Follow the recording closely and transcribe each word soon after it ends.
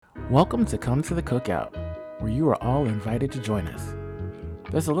Welcome to Come to the Cookout, where you are all invited to join us.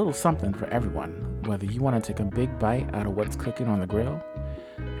 There's a little something for everyone, whether you want to take a big bite out of what's cooking on the grill,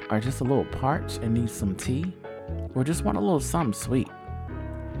 or just a little parched and need some tea, or just want a little something sweet.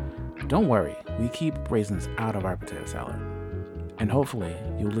 Don't worry, we keep raisins out of our potato salad. And hopefully,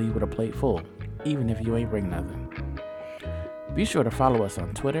 you'll leave with a plate full, even if you ain't bring nothing. Be sure to follow us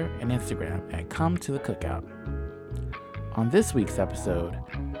on Twitter and Instagram at Come to the Cookout. On this week's episode,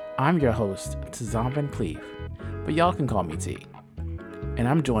 I'm your host, Tazam Van Cleave, but y'all can call me T. And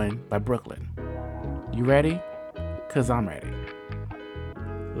I'm joined by Brooklyn. You ready? Cause I'm ready.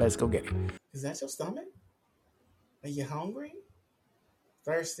 Let's go get it. Is that your stomach? Are you hungry?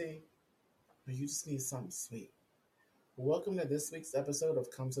 Thirsty? Or you just need something sweet? Welcome to this week's episode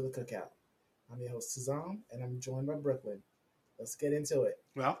of Come to the Cookout. I'm your host, Tazam, and I'm joined by Brooklyn. Let's get into it.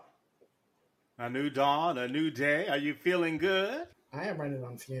 Well, a new dawn, a new day. Are you feeling good? I am running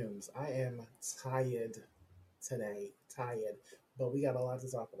on fumes. I am tired today. But we got a lot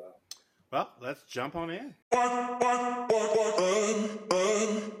to talk about. Well, let's jump on in.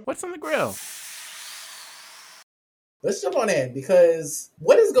 What's on the grill? Let's jump on in because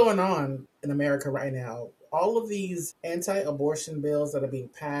what is going on in America right now? All of these anti-abortion bills that are being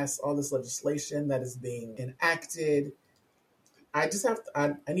passed, all this legislation that is being enacted. I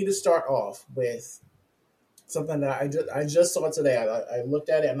need to start off with something that I just saw today. I looked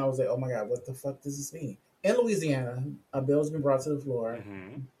at it and I was like, oh my God, what the fuck does this mean? In Louisiana, a bill has been brought to the floor,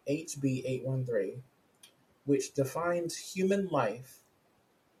 HB 813, which defines human life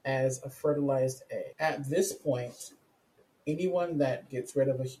as a fertilized egg. At this point, anyone that gets rid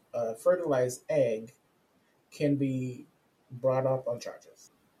of a fertilized egg can be brought up on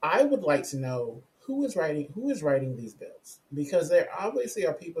charges. I would like to know who is writing these bills, because there obviously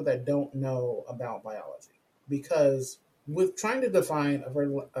are people that don't know about biology. Because with trying to define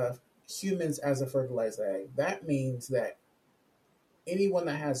humans as a fertilized egg, that means that anyone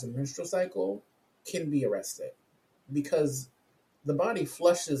that has a menstrual cycle can be arrested, because the body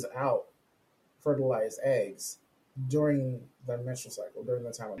flushes out fertilized eggs during the menstrual cycle, during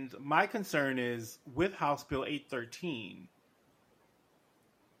the time. And my concern is with House Bill 813,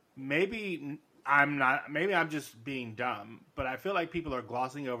 maybe I'm just being dumb, but I feel like people are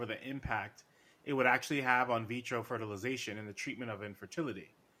glossing over the impact it would actually have on vitro fertilization and the treatment of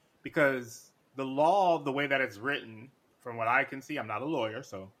infertility. Because the law, the way that it's written, from what I can see, I'm not a lawyer,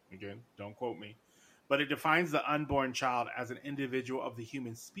 so again, don't quote me, but it defines the unborn child as an individual of the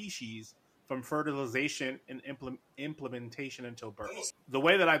human species from fertilization and implementation until birth. The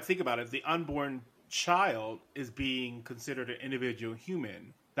way that I think about it, the unborn child is being considered an individual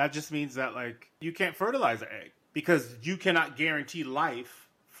human. That just means that, like, you can't fertilize an egg because you cannot guarantee life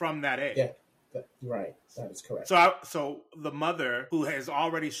from that egg. Yeah. Right, that is correct. So the mother who is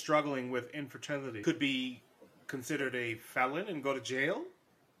already struggling with infertility could be considered a felon and go to jail?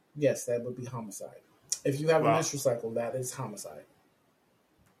 Yes, that would be homicide. If you have a menstrual cycle, that is homicide.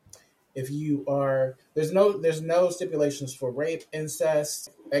 If you are, there's no stipulations for rape, incest,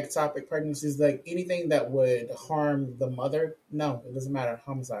 ectopic pregnancies, like anything that would harm the mother. No, it doesn't matter.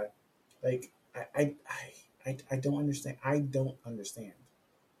 Homicide. Like I don't understand. I don't understand.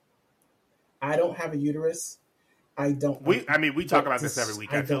 I don't have a uterus. We talk about this every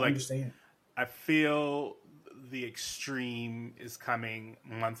week. Understand. I feel the extreme is coming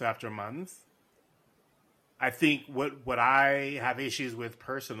month after month. I think what I have issues with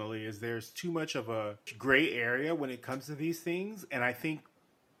personally is there's too much of a gray area when it comes to these things. And I think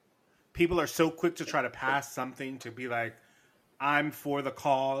people are so quick to try to pass something to be like, I'm for the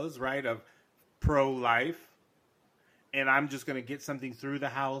cause, right, of pro-life. And I'm just going to get something through the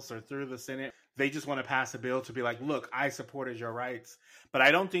House or through the Senate. They just want to pass a bill to be like, look, I supported your rights. But I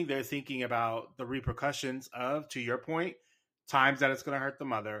don't think they're thinking about the repercussions of, to your point, times that it's going to hurt the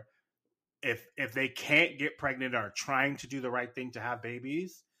mother. If they can't get pregnant or are trying to do the right thing to have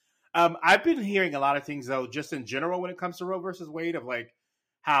babies. I've been hearing a lot of things, though, just in general when it comes to Roe versus Wade, of like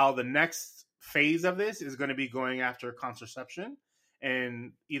how the next phase of this is going to be going after contraception.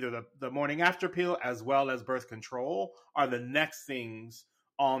 And either the morning after pill as well as birth control are the next things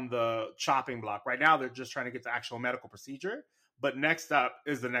on the chopping block. Right now, they're just trying to get the actual medical procedure. But next up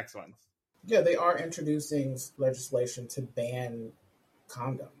is the next one. Yeah, they are introducing legislation to ban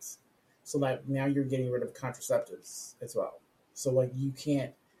condoms. So like now you're getting rid of contraceptives as well. So like you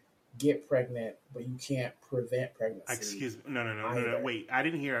can't get pregnant, but you can't prevent pregnancy. Excuse me. No. Wait, I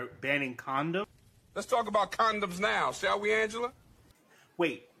didn't hear banning condoms. Let's talk about condoms now, shall we, Angela?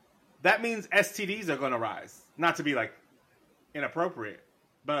 Wait, that means STDs are going to rise. Not to be like inappropriate,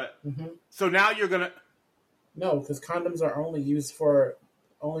 but so now you're going to. No, because condoms are only used for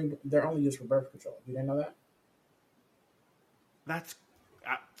they're only used for birth control. You didn't know that? That's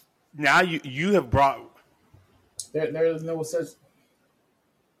now you have brought. There's no such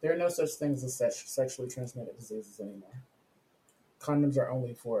there are no such things as sexually transmitted diseases anymore. Condoms are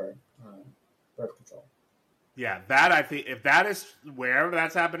only for birth control. Yeah, that I think if that is wherever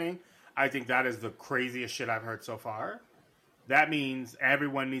that's happening, I think that is the craziest shit I've heard so far. That means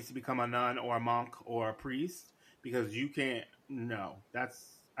everyone needs to become a nun or a monk or a priest because you can't. No,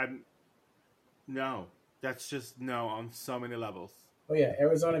 no. That's just no on so many levels. Oh yeah,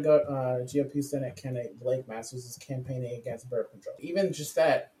 Arizona GOP Senate candidate Blake Masters is campaigning against birth control. Even just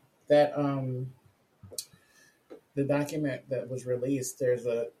that the document that was released,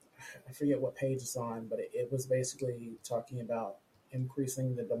 I forget what page it's on, but it was basically talking about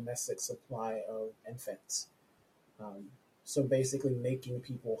increasing the domestic supply of infants. Um, so basically making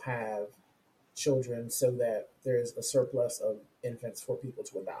people have children so that there's a surplus of infants for people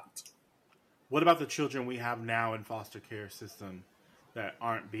to adopt. What about the children we have now in foster care system that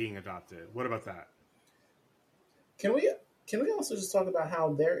aren't being adopted? What about that? Can we also just talk about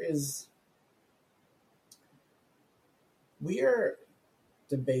how we are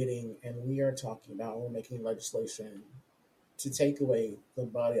debating and we are talking about we're making legislation to take away the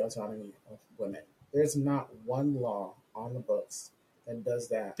body autonomy of women. There's not one law on the books that does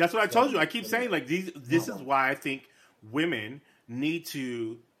that. That's what I told you. I keep saying like this is why I think women need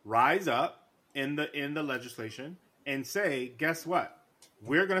to rise up in the legislation and say, guess what?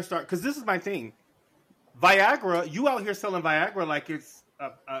 We're going to start because this is my thing. Viagra, you out here selling Viagra like it's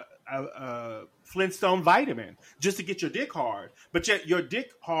a Flintstone vitamin just to get your dick hard. But yet your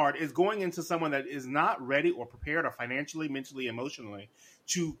dick hard is going into someone that is not ready or prepared or financially, mentally, emotionally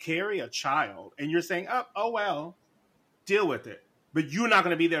to carry a child. And you're saying, oh well, deal with it. But you're not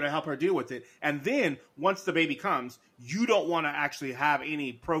going to be there to help her deal with it. And then once the baby comes, you don't want to actually have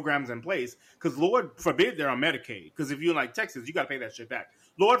any programs in place because Lord forbid they're on Medicaid. Because if you're like Texas, you got to pay that shit back.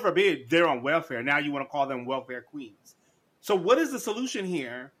 Lord forbid they're on welfare. Now you want to call them welfare queens. So what is the solution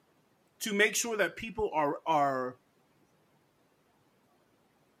here to make sure that people are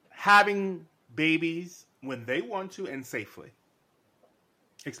having babies when they want to and safely?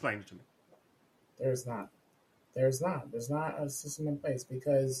 Explain it to me. There's not. There's not. There's not a system in place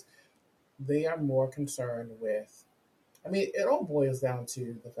because they are more concerned with. I mean, it all boils down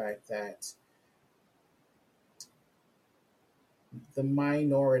to the fact that the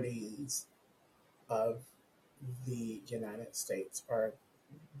minorities of the United States are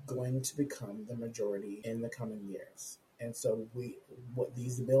going to become the majority in the coming years. And so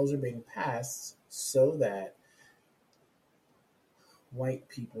these bills are being passed so that white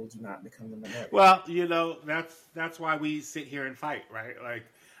people do not become the minority. Well, that's why we sit here and fight, right? Like,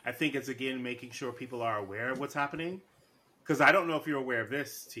 I think it's again making sure people are aware of what's happening. Because I don't know if you're aware of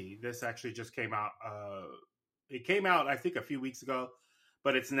this, T. This actually just came out. It came out, I think, a few weeks ago,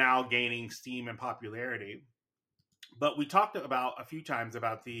 but it's now gaining steam and popularity. But we talked about a few times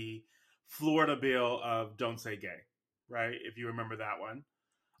about the Florida bill of Don't Say Gay, right? If you remember that one.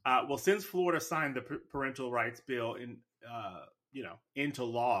 Well, since Florida signed the parental rights bill into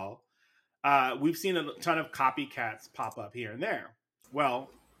law, we've seen a ton of copycats pop up here and there. Well,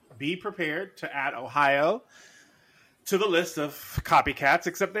 be prepared to add Ohio to the list of copycats,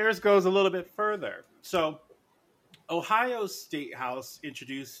 except theirs goes a little bit further. So, Ohio's State House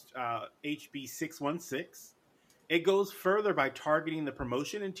introduced HB 616. It goes further by targeting the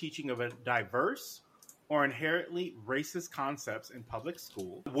promotion and teaching of a diverse or inherently racist concepts in public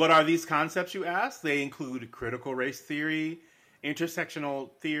school. What are these concepts, you ask? They include critical race theory,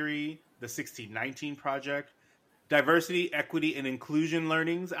 intersectional theory, the 1619 Project, diversity, equity, and inclusion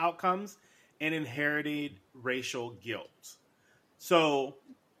learning's outcomes, and inherited racial guilt. So,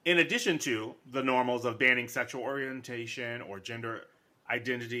 in addition to the normals of banning sexual orientation or gender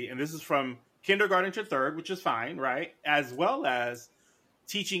identity, and this is from kindergarten to third, which is fine, right? As well as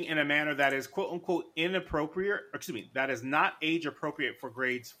teaching in a manner that is quote unquote that is not age appropriate for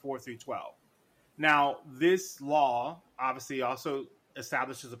grades 4 through 12. Now, this law obviously also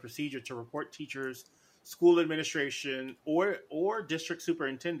establishes a procedure to report teachers, school administration, or district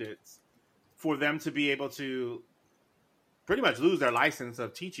superintendents for them to be able to pretty much lose their license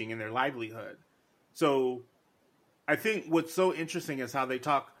of teaching and their livelihood. So I think what's so interesting is how they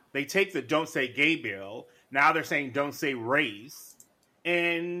take the Don't Say Gay bill. Now they're saying don't say race.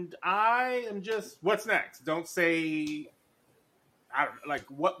 And I am just, what's next? Don't say,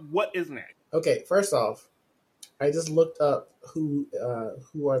 what is next? Okay, first off, I just looked up who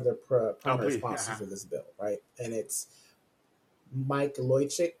are the primary sponsors of this bill, right? And it's Mike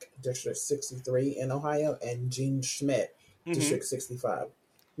Loychik, District 63 in Ohio, and Gene Schmidt, District 65.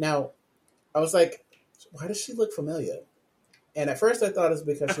 Now, I was like, why does she look familiar? And at first I thought it's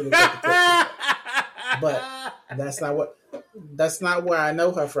because she looks like the cook too much. But that's not where I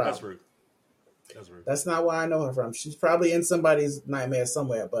know her from. That's rude. That's not where I know her from. She's probably in somebody's nightmare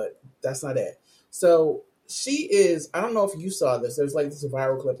somewhere, but that's not it. So she is, I don't know if you saw this. There's like this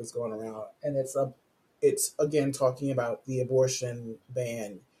viral clip that's going around, and it's again talking about the abortion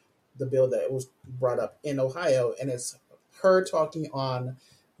ban, the bill that was brought up in Ohio, and it's her talking on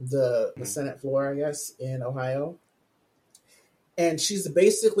the Senate floor, I guess, in Ohio. And she's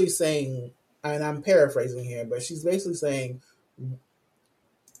basically saying, and I'm paraphrasing here, but she's basically saying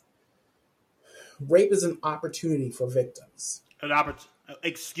rape is an opportunity for victims.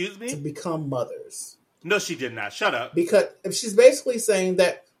 Excuse me? To become mothers. No, she did not. Shut up. Because if she's basically saying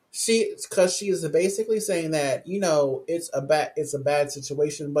that she is basically saying that, you know, it's a bad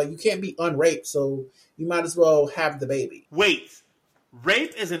situation, but you can't be unraped, so you might as well have the baby. Wait.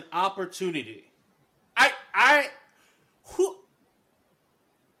 Rape is an opportunity. I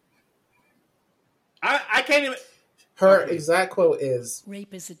can't even. Her exact quote is,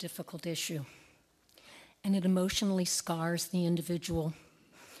 rape is a difficult issue, and it emotionally scars the individual,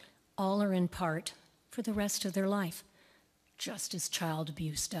 all or in part, for the rest of their life, just as child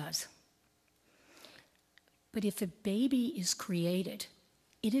abuse does. But if a baby is created,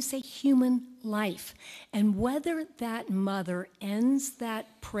 it is a human life, and whether that mother ends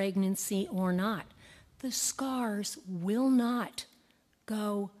that pregnancy or not, the scars will not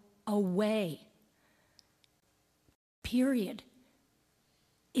go away. Period.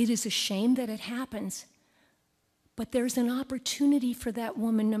 It is a shame that it happens, but there's an opportunity for that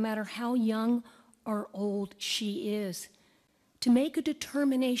woman, no matter how young or old she is, to make a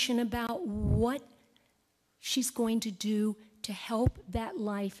determination about what she's going to do to help that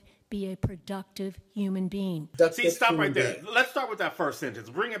life be a productive human being. See, stop right there. Let's start with that first sentence.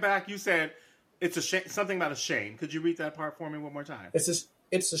 Bring it back. You said it's a shame, something about a shame. Could you read that part for me one more time?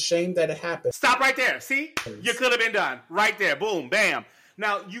 It's a shame that it happened. Stop right there. See? You could have been done. Right there. Boom. Bam.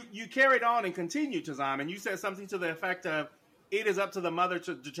 Now, you carried on and continued, Tazam, and you said something to the effect of, it is up to the mother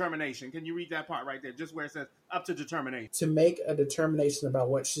to determination. Can you read that part right there? Just where it says, up to determination. To make a determination about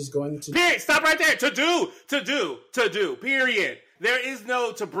what she's going to do. Period. Stop right there. To do. Period. There is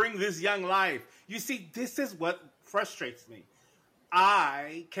no to bring this young life. You see, this is what frustrates me.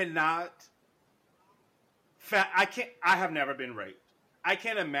 I have never been raped. I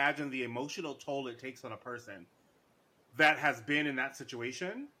can't imagine the emotional toll it takes on a person that has been in that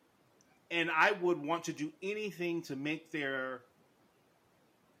situation. And I would want to do anything to make their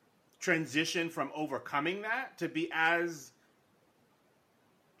transition from overcoming that to be as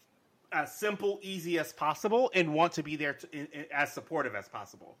simple, easy as possible, and want to be there as supportive as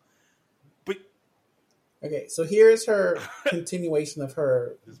possible. But okay, so here's her continuation of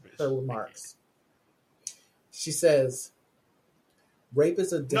her remarks. She says, rape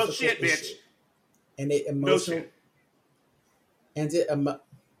is a difficult issue. Bitch. And it emotionally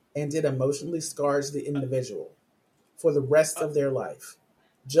it emotionally scars the individual for the rest of their life,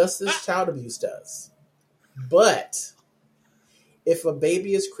 just as child abuse does. But if a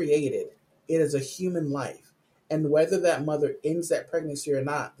baby is created, it is a human life. And whether that mother ends that pregnancy or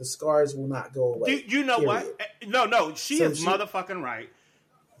not, the scars will not go away. You know what? No, she is motherfucking right.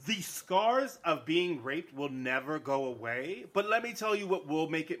 The scars of being raped will never go away. But let me tell you what will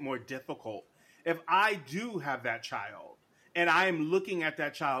make it more difficult. If I do have that child, and I am looking at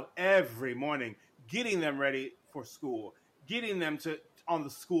that child every morning, getting them ready for school, getting them on the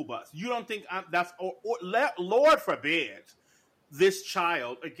school bus. You don't think Lord forbid, this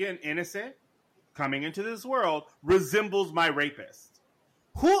child, again, innocent, coming into this world, resembles my rapist.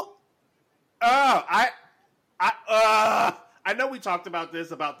 I know we talked about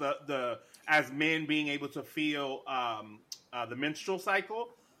this, about the as men being able to feel the menstrual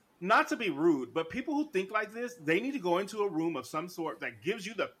cycle. Not to be rude, but people who think like this, they need to go into a room of some sort that gives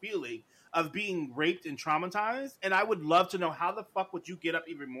you the feeling of being raped and traumatized. And I would love to know, how the fuck would you get up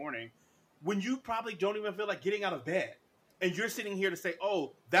every morning when you probably don't even feel like getting out of bed? And you're sitting here to say,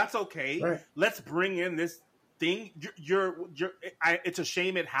 oh, that's okay. Right. Let's bring in this thing. It's a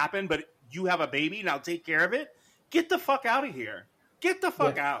shame it happened, but you have a baby. Now take care of it. Get the fuck out of here. Get the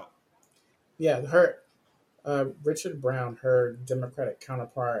fuck out. Yeah, Richard Brown, her Democratic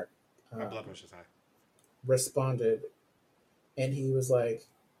counterpart, my blood pressure's high, responded, and he was like,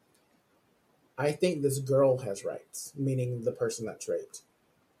 I think this girl has rights, meaning the person that's raped.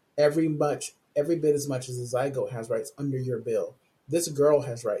 Every bit as much as the zygote has rights under your bill. This girl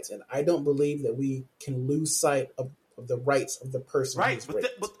has rights, and I don't believe that we can lose sight of the rights of the person who's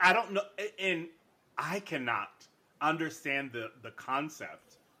raped. But I don't know, and I cannot understand the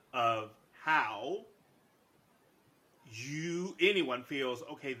concept of how anyone feels,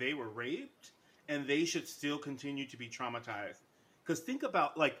 okay, they were raped and they should still continue to be traumatized. Because think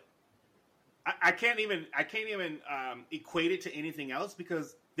about, like, I can't even equate it to anything else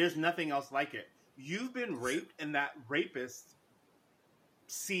because there's nothing else like it. You've been raped, and that rapist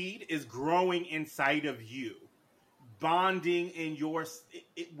seed is growing inside of you, bonding in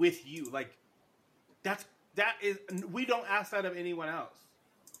with you. Like that is, we don't ask that of anyone else.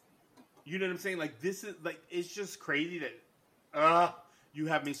 You know what I'm saying? Like, this is like, it's just crazy that you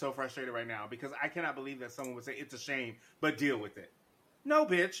have me so frustrated right now because I cannot believe that someone would say it's a shame, but deal with it. No,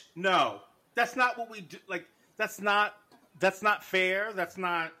 bitch. No. That's not what we do. Like, that's not fair. That's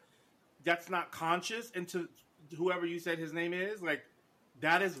not conscious. And to whoever you said his name is, like,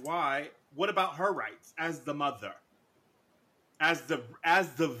 that is why. What about her rights as the mother? As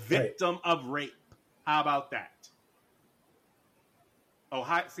the victim of rape? How about that?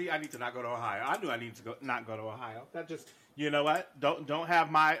 Ohio. See, I need to not go to Ohio. I knew I need to not go to Ohio. That just, you know what? Don't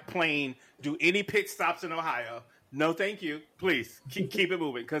have my plane do any pit stops in Ohio. No, thank you. Please keep it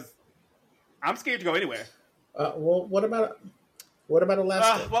moving because I'm scared to go anywhere. Well, what about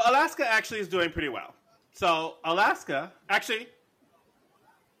Alaska? Well, Alaska actually is doing pretty well. So Alaska actually.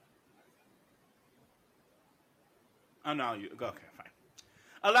 Oh no, you go. Okay, fine.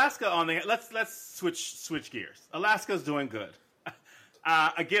 Alaska on the let's switch gears. Alaska's doing good.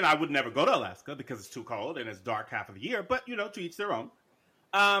 Again, I would never go to Alaska because it's too cold and it's dark half of the year. But to each their own.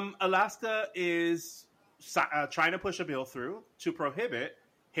 Alaska is trying to push a bill through to prohibit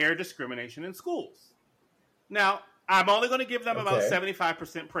hair discrimination in schools. Now, I'm only going to give them about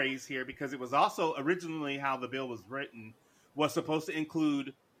 75% praise here because it was also originally how the bill was written was supposed to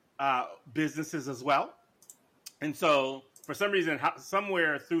include businesses as well. And so, for some reason,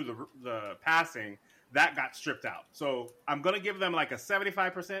 somewhere through the passing, that got stripped out. So I'm going to give them like a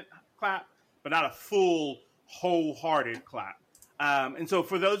 75% clap, but not a full, wholehearted clap. And so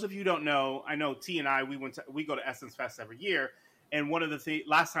for those of you who don't know, I know T and I, we go to Essence Fest every year. And one of the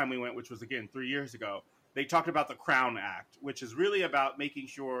last time we went, which was, again, 3 years ago, they talked about the Crown Act, which is really about making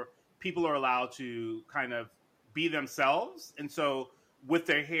sure people are allowed to kind of be themselves. And so with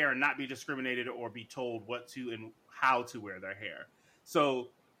their hair, not be discriminated or be told what to and how to wear their hair. So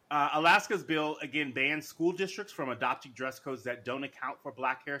Alaska's bill, again, bans school districts from adopting dress codes that don't account for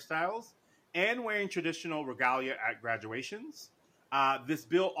Black hairstyles and wearing traditional regalia at graduations. This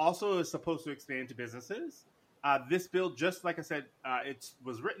bill also is supposed to expand to businesses. This bill, just like I said, it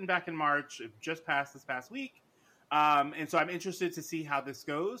was written back in March. It just passed this past week. And so I'm interested to see how this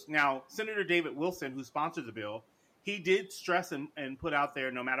goes. Now, Senator David Wilson, who sponsored the bill, he did stress and put out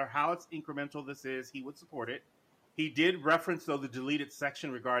there, no matter how incremental this is, he would support it. He did reference, though, the deleted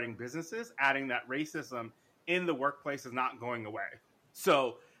section regarding businesses, adding that racism in the workplace is not going away.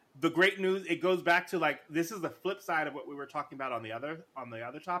 So the great news, it goes back to, like, this is the flip side of what we were talking about on the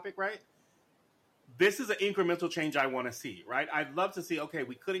other topic, right? This is an incremental change I want to see, right? I'd love to see, okay,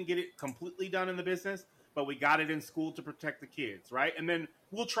 we couldn't get it completely done in the business, but we got it in school to protect the kids, right? And then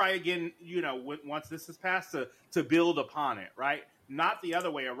we'll try again, once this is passed to build upon it, right? Not the other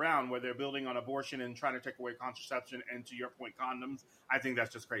way around where they're building on abortion and trying to take away contraception and, to your point, condoms. I think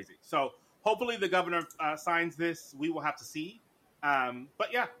that's just crazy. So hopefully the governor signs this. We will have to see.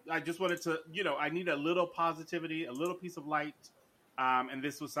 But yeah, I just wanted to, I need a little positivity, a little piece of light. And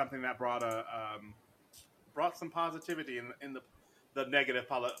this was something that brought some positivity in the negative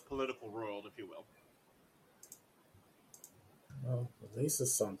political world, if you will. Well, at least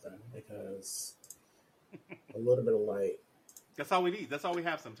it's something because a little bit of light. That's all we need. That's all we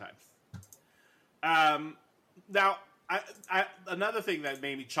have sometimes. Now, another thing that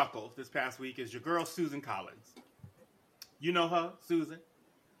made me chuckle this past week is your girl, Susan Collins. You know her, Susan?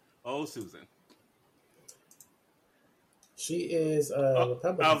 Oh, Susan. She is a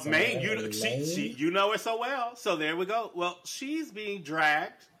Republican. Of Maine. You know her so well. So there we go. Well, she's being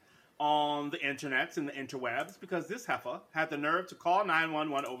dragged on the internets and the interwebs because this heifer had the nerve to call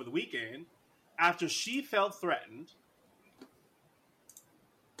 911 over the weekend after she felt threatened.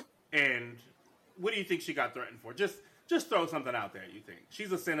 And what do you think she got threatened for? Just throw something out there, you think.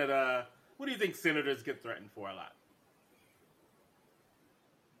 She's a senator. What do you think senators get threatened for a lot?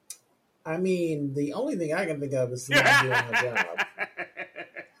 I mean, the only thing I can think of is not doing her job.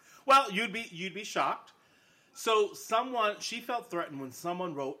 Well, you'd be shocked. So she felt threatened when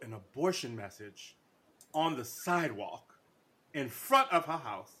someone wrote an abortion message on the sidewalk in front of her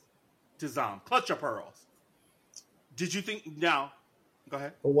house to Zom. Clutch your pearls. Did you think, now, go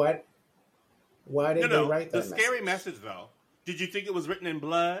ahead. But what? Why did they write that message? The scary message, though. Did you think it was written in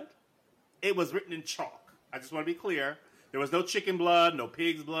blood? It was written in chalk. I just want to be clear. There was no chicken blood, no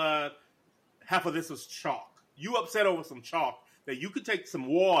pig's blood. Half of this was chalk. You upset over some chalk that you could take some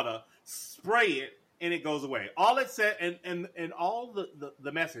water, spray it, and it goes away. All it said, and all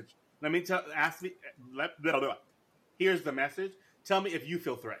the message. Let me tell. Ask me. Blah, blah. Here's the message. Tell me if you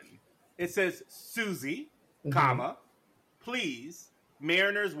feel threatened. It says, Susie, comma, please.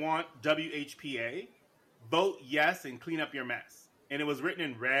 Mariners want WHPA. Vote yes and clean up your mess. And it was written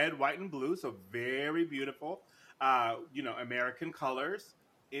in red, white, and blue, so very beautiful. American colors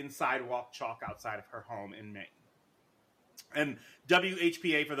in sidewalk chalk outside of her home in Maine. And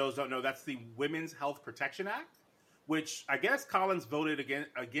WHPA, for those who don't know, that's the Women's Health Protection Act, which I guess Collins voted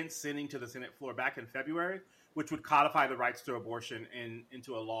against sending to the Senate floor back in February, which would codify the rights to abortion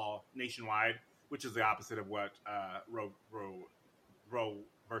into a law nationwide, which is the opposite of what Roe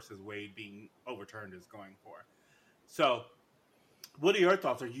versus Wade being overturned is going for. So, what are your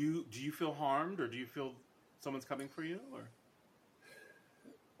thoughts? Do you feel harmed, or do you feel someone's coming for you? Or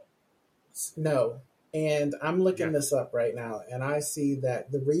No. And I'm looking this up right now, and I see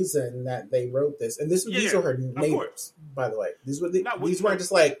that the reason that they wrote this, and these were her neighbors, by the way. These weren't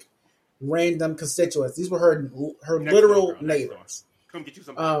just like random constituents. These were her literal neighbors. Come get you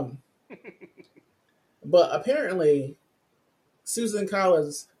some. But apparently, Susan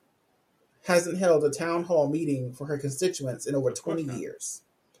Collins hasn't held a town hall meeting for her constituents in over 20 years.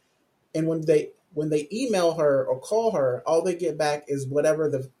 And when they email her or call her, all they get back is whatever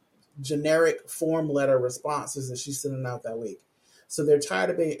the generic form letter responses that she's sending out that week. So they're tired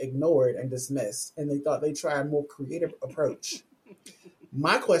of being ignored and dismissed, and they thought they'd try a more creative approach.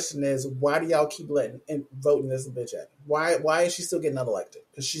 My question is, why do y'all keep voting this bitch in? Why is she still getting unelected?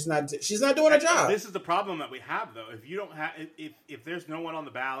 Because she's not doing her job. This is the problem that we have, though. If you don't have, if there's no one on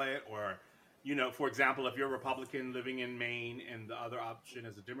the ballot, or for example, if you're a Republican living in Maine and the other option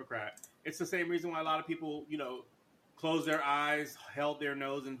is a Democrat, it's the same reason why a lot of people, closed their eyes, held their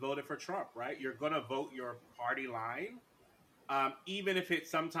nose, and voted for Trump, right? You're going to vote your party line, even if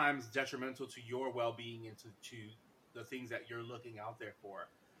it's sometimes detrimental to your well-being and to the things that you're looking out there for.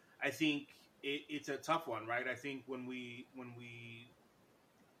 I think it's a tough one, right? I think when we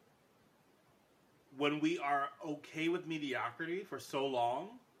are okay with mediocrity for so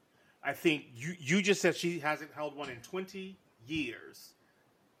long, I think you just said she hasn't held one in 20 years.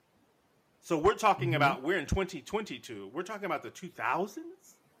 So we're talking about, we're in 2022. We're talking about the 2000s?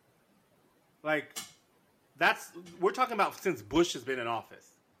 Like, we're talking about since Bush has been in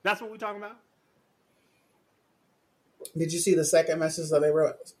office. That's what we're talking about? Did you see the second message that they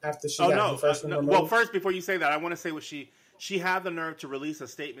wrote after she got the first one removed? Well, first, before you say that, I want to say what she had the nerve to release a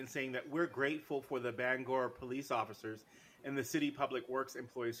statement saying that we're grateful for the Bangor police officers and the city public works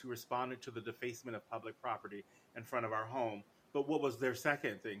employees who responded to the defacement of public property in front of our home. But what was their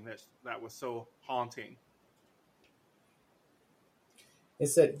second thing that was so haunting? It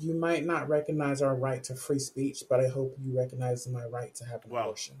said, you might not recognize our right to free speech, but I hope you recognize my right to have an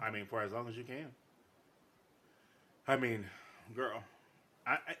abortion. I mean, for as long as you can. I mean, girl,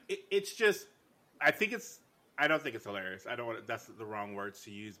 it's just, I don't think it's hilarious. That's the wrong words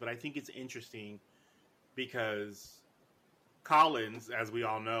to use, but I think it's interesting because Collins, as we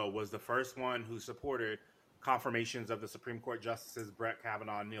all know, was the first one who supported confirmations of the Supreme Court Justices Brett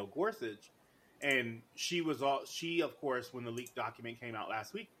Kavanaugh and Neil Gorsuch. And she, of course, when the leaked document came out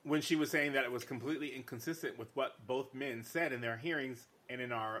last week, when she was saying that it was completely inconsistent with what both men said in their hearings and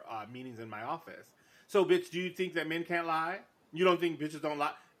in our meetings in my office. So, bitch, do you think that men can't lie? You don't think bitches don't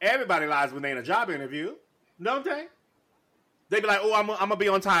lie? Everybody lies when they're in a job interview, don't they? They be like, oh, I'm going to be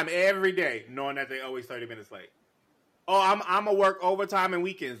on time every day, knowing that they always 30 minutes late. Oh, I'm going to work overtime and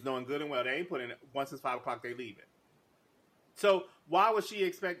weekends, knowing good and well they ain't putting it. Once it's 5 o'clock, they leave it. So why would she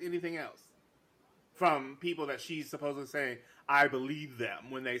expect anything else from people that she's supposedly saying, I believe them,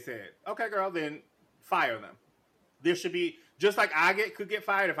 when they said, okay, girl, then fire them. There should be, just like could get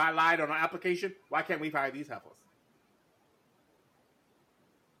fired if I lied on an application, why can't we fire these heifers?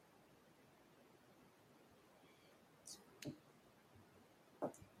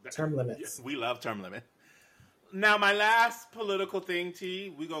 Term limits. We love term limit. Now, my last political thing,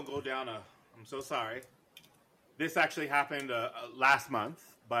 T, we're going to go down I'm so sorry. This actually happened last month,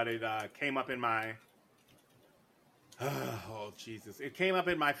 but it came up in my, oh, Jesus. It came up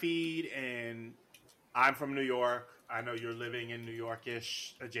in my feed, and I'm from New York. I know you're living in New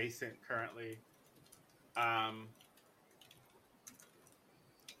York-ish adjacent currently.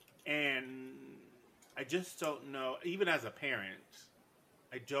 And I just don't know, even as a parent,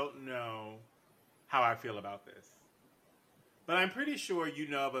 I don't know how I feel about this. But I'm pretty sure you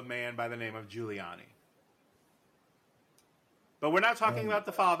know of a man by the name of Giuliani. But we're not talking about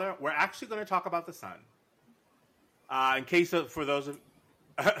the father. We're actually going to talk about the son. In case of, for those of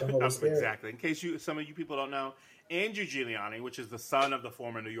The Holy Spirit. exactly, in case some of you people don't know, Andrew Giuliani, which is the son of the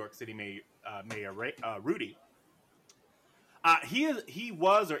former New York City Mayor Rudy, he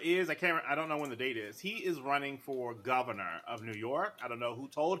was or is, I don't know when the date is. He is running for governor of New York. I don't know who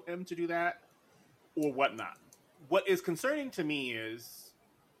told him to do that or whatnot. What is concerning to me is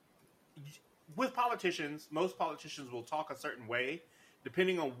with politicians, most politicians will talk a certain way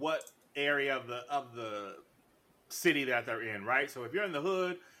depending on what area of the city that they're in, right? So if you're in the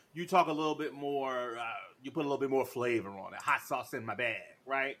hood, you talk a little bit more, you put a little bit more flavor on it. Hot sauce in my bag,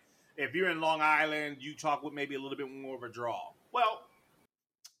 right? If you're in Long Island, you talk with maybe a little bit more of a drawl. Well,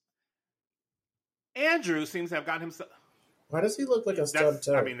 Andrew seems to have gotten himself. Why does he look like a stubbed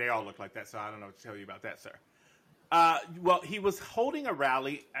toe? I mean, they all look like that, so I don't know what to tell you about that, sir. Well, he was holding a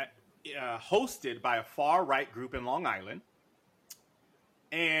rally hosted by a far-right group in Long Island.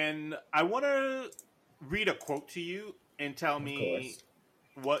 And I want to read a quote to you and tell me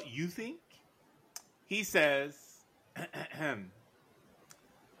what you think. He says,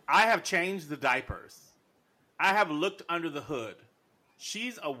 I have changed the diapers. I have looked under the hood.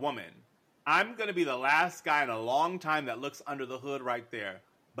 She's a woman. I'm going to be the last guy in a long time that looks under the hood right there.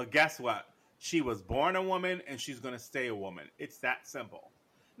 But guess what? She was born a woman and she's going to stay a woman. It's that simple.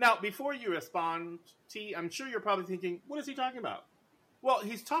 Now, before you respond, T, I'm sure you're probably thinking, what is he talking about? Well,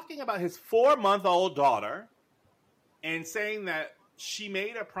 he's talking about his 4-month-old daughter and saying that she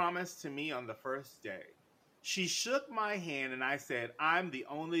made a promise to me on the first day. She shook my hand and I said, I'm the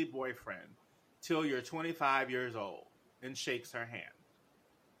only boyfriend till you're 25 years old, and shakes her hand.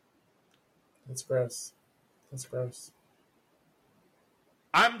 That's gross. That's gross.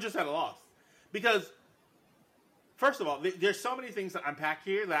 I'm just at a loss. Because, first of all, there's so many things to unpack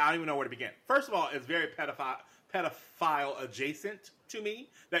here that I don't even know where to begin. First of all, it's very pedophile adjacent to me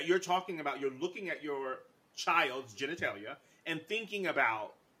that you're talking about, you're looking at your child's genitalia and thinking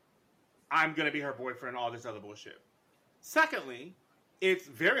about, I'm going to be her boyfriend, all this other bullshit. Secondly, it's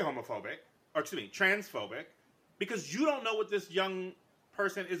very homophobic, or excuse me, transphobic, because you don't know what this young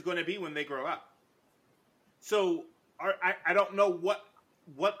person is going to be when they grow up. So I don't know what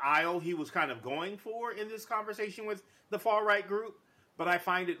aisle he was kind of going for in this conversation with the far-right group, but I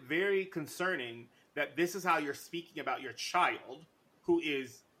find it very concerning that this is how you're speaking about your child who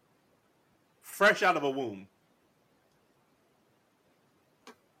is fresh out of a womb.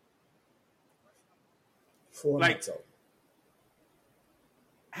 Like,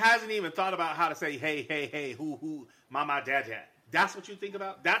 hasn't even thought about how to say, hey, who, mama, dad. That's what you think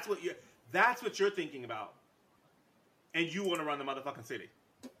about? That's what you're thinking about. And you want to run the motherfucking city.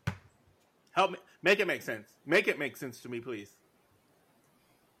 Help me. Make it make sense. Make it make sense to me, please.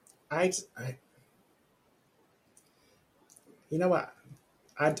 You know what?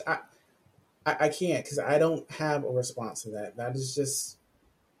 I can't, because I don't have a response to that. That is just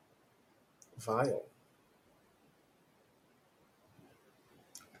vile.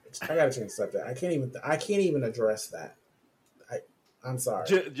 I gotta change the subject. I can't even address that. I'm sorry.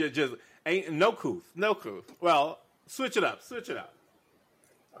 Just ain't no couth. Well, switch it up.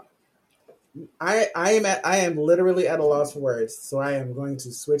 I am literally at a loss for words, so I am going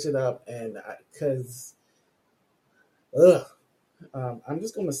to switch it up, and because I'm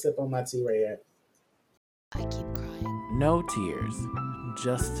just going to sip on my tea right here. I keep crying. No tears,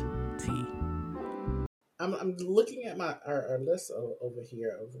 just tea. I'm looking at our list over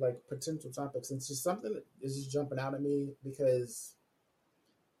here of like potential topics, and it's just something that is just jumping out at me because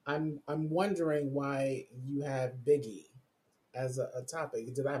I'm wondering why you have Biggie as a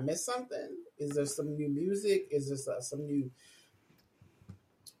topic. Did I miss something? Is there some new music? Is there some new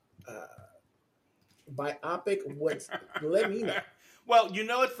biopic? What? Let me know. Well, you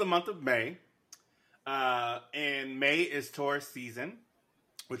know it's the month of May, and May is Taurus season,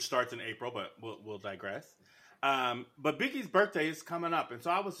 which starts in April, but we'll digress. But Biggie's birthday is coming up, and so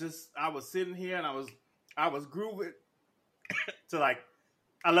I was sitting here and I was grooving to like,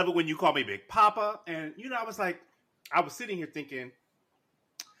 I love it when you call me Big Papa, and I was sitting here thinking,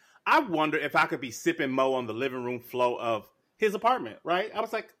 I wonder if I could be sipping Mo on the living room floor of his apartment, right? I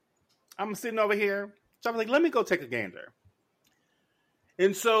was like, I'm sitting over here, so I was like, let me go take a gander.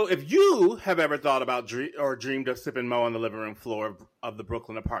 And so if you have ever thought about dreamed of sipping Mo on the living room floor of the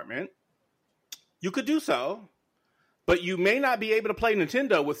Brooklyn apartment, you could do so, but you may not be able to play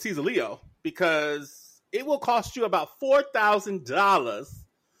Nintendo with Caesar Leo because it will cost you about $4,000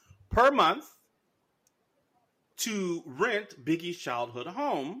 per month to rent Biggie's childhood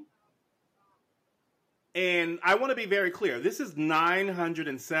home. And I want to be very clear. This is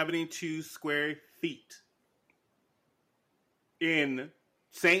 972 square feet in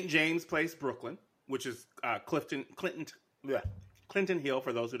St. James Place, Brooklyn, which is Clinton Hill,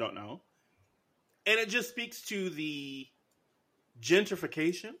 for those who don't know. And it just speaks to the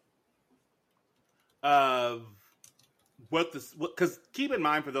gentrification of because keep in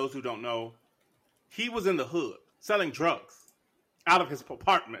mind, for those who don't know, he was in the hood selling drugs out of his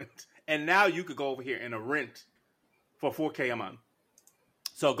apartment. And now you could go over here and rent for $4K a month.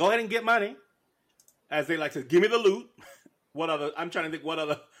 So go ahead and get money, as they like to give me the loot. I'm trying to think what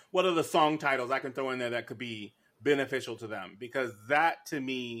other song titles I can throw in there that could be beneficial to them, because that to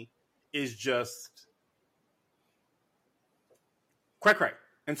me is just cray.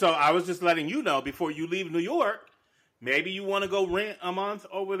 And so I was just letting you know, before you leave New York, maybe you want to go rent a month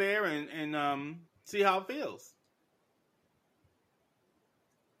over there and see how it feels.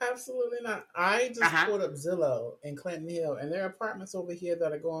 Absolutely not. I just pulled up Zillow in Clinton Hill, and there are apartments over here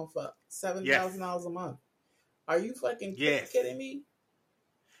that are going for $7,000 a month. Are you fucking kidding me?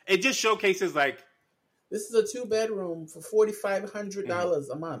 It just showcases, like, this is a 2-bedroom for $4,500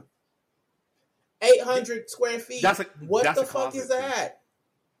 a month. 800 square feet. What the fuck is that?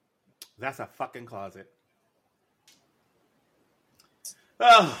 That's a fucking closet.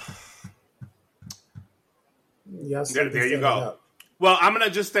 Oh. There you go. Well, I'm going to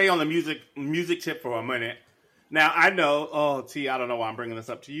just stay on the music tip for a minute. Now, I know, I don't know why I'm bringing this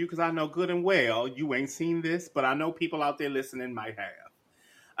up to you, because I know good and well you ain't seen this, but I know people out there listening might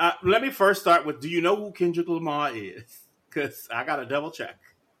have. Let me first start with, do you know who Kendrick Lamar is? Because I got to double check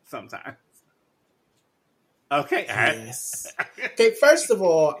sometimes. Okay. Yes. Okay, first of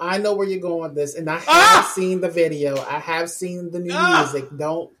all, I know where you're going with this, and I have seen the video. I have seen the new music.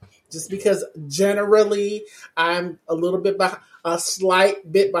 Don't, just because generally I'm a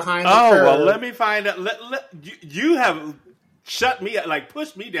slight bit behind the curve. Oh, well, let me find out. You have shut me up, like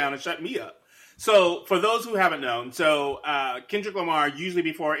pushed me down and shut me up. So for those who haven't known, Kendrick Lamar, usually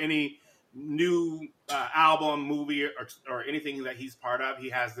before any new album, movie, or anything that he's part of, he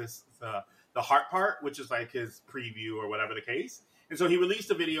has this the heart part, which is like his preview or whatever the case. And so he released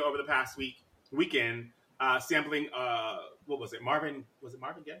a video over the past weekend sampling what was it? Marvin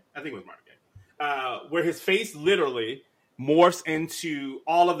Gaye? I think it was Marvin Gaye. Where his face literally morphs into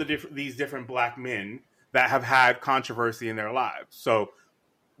all of these different black men that have had controversy in their lives. So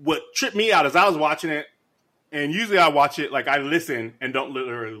what tripped me out is I was watching it, and usually I watch it, like I listen and don't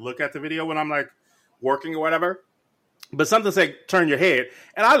literally look at the video when I'm like working or whatever. But something said, turn your head.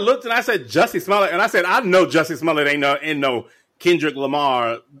 And I looked and I said, Jussie Smollett. And I said, I know Jussie Smollett ain't no Kendrick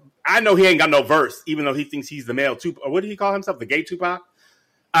Lamar. I know he ain't got no verse, even though he thinks he's the male Tupac. Or what did he call himself? The gay Tupac?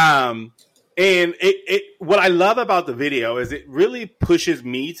 And what I love about the video is it really pushes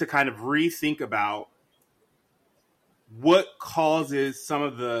me to kind of rethink about what causes some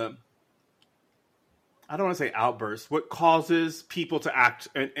of the, I don't want to say outbursts, what causes people to act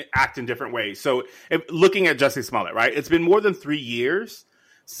in different ways. So looking at Jussie Smollett, right? It's been more than 3 years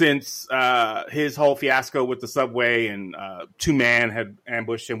since his whole fiasco with the subway and 2 Man had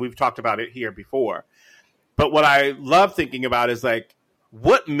ambushed him. We've talked about it here before. But what I love thinking about is like,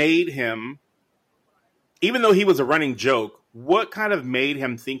 what made him, even though he was a running joke, what kind of made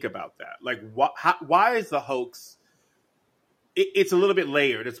him think about that? Like, why is the hoax? It's a little bit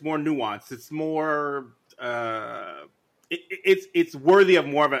layered. It's more nuanced. It's more. It's worthy of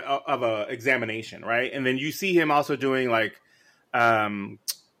more of a examination, right? And then you see him also doing like,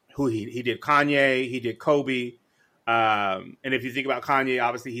 who he did Kanye, he did Kobe, and if you think about Kanye,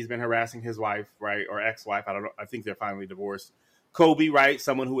 obviously he's been harassing his wife, right, or ex-wife. I don't know. I think they're finally divorced. Kobe, right,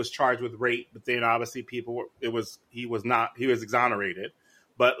 someone who was charged with rape, but then obviously he was exonerated.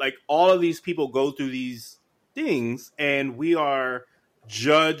 But like all of these people go through these things, and we are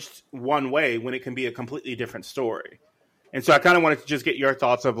judged one way when it can be a completely different story. And so I kind of wanted to just get your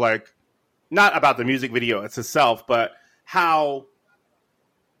thoughts of like, not about the music video itself, but how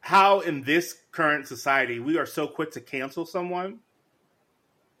in this current society we are so quick to cancel someone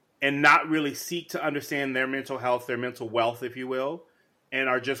and not really seek to understand their mental health, their mental wealth, if you will, and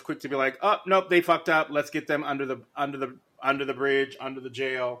are just quick to be like, oh nope, they fucked up, let's get them under the bridge, under the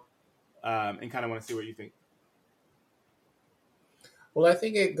jail, and kind of want to see what you think. Well, I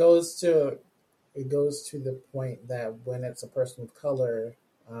think it goes to the point that when it's a person of color,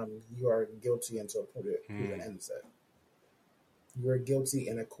 you are guilty until proven innocent. You are guilty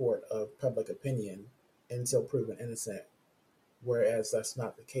in a court of public opinion until proven innocent, whereas that's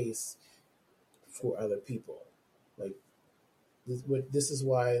not the case for other people. Like this is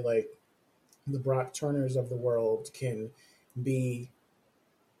why like the Brock Turners of the world can be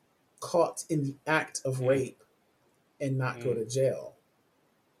caught in the act of rape and not go to jail,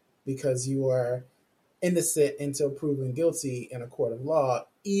 because you are innocent until proven guilty in a court of law,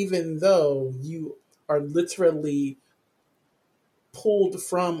 even though you are literally pulled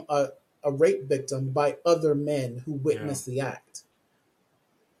from a rape victim by other men who witness the act.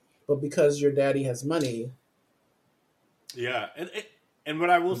 But because your daddy has money, yeah, and what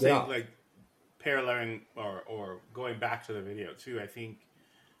I will say, off. like paralleling or going back to the video too, I think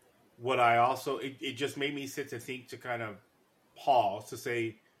what I also it just made me sit to think, to kind of pause to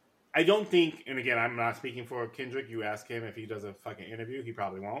say, I don't think, and again, I'm not speaking for Kendrick. You ask him if he does a fucking interview, he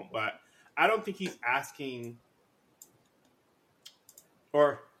probably won't. But I don't think he's asking,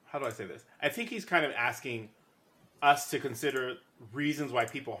 or how do I say this? I think he's kind of asking us to consider reasons why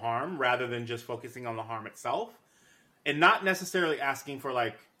people harm rather than just focusing on the harm itself, and not necessarily asking for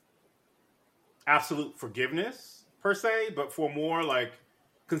like absolute forgiveness per se, but for more like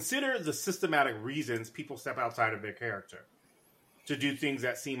consider the systematic reasons people step outside of their character to do things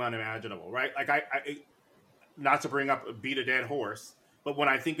that seem unimaginable, right? Like I not to bring up beat a dead horse, but when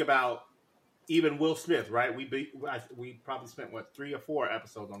I think about even Will Smith, right? We probably spent 3 or 4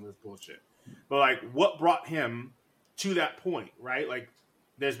 episodes on this bullshit, but like what brought him to that point, right? Like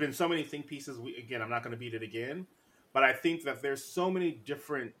there's been so many think pieces. I'm not going to beat it again, but I think that there's so many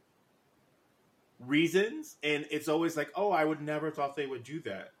different reasons, and it's always like, oh, I would never thought they would do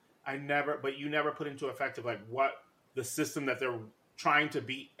that. But you never put into effect of like what the system that they're trying to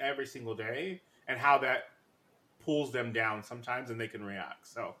beat every single day and how that pulls them down sometimes and they can react.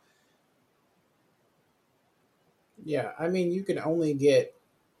 So yeah, I mean, you can only get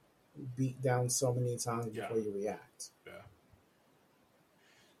beat down so many times before you react. Yeah.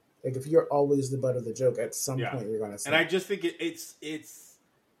 Like if you're always the butt of the joke, at some point you're going to. And I just think it's.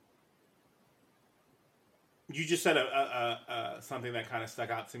 You just said something that kind of stuck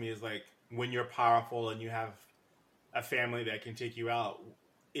out to me is like when you're powerful and you have a family that can take you out,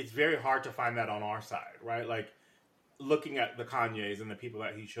 it's very hard to find that on our side, right? Like looking at the Kanyes and the people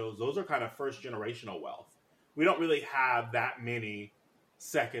that he chose, those are kind of first generational wealth. We don't really have that many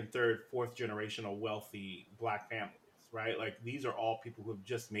second, third, fourth generational wealthy black families, right? Like these are all people who have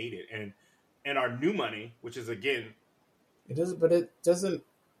just made it, and our new money, which is again, it doesn't, but it doesn't.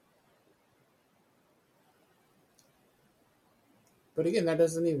 But again, that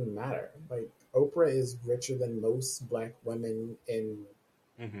doesn't even matter. Like Oprah is richer than most black women in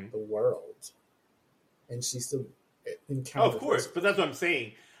the world, and she's still of course. But that's what I'm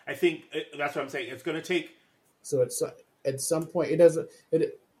saying. I think that's what I'm saying. It's going to take. So it's at some point it doesn't.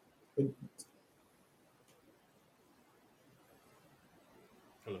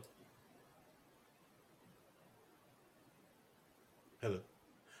 Hello.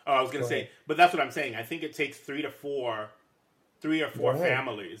 Oh, I was going to say, but that's what I'm saying. I think it takes 3 or 4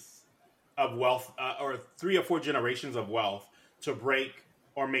 families of wealth, or 3 or 4 generations of wealth to break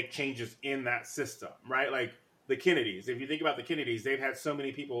or make changes in that system, right? Like the Kennedys. If you think about the Kennedys, they've had so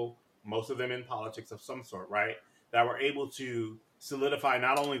many people, most of them in politics of some sort, right, that were able to solidify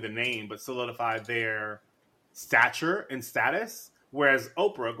not only the name, but solidify their stature and status. Whereas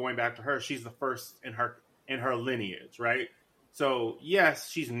Oprah, going back to her, she's the first in her lineage, right? So yes,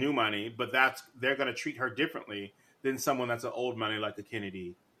 she's new money, but they're going to treat her differently than someone that's an old money like the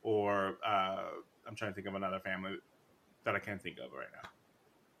Kennedy, or I'm trying to think of another family that I can't think of right now.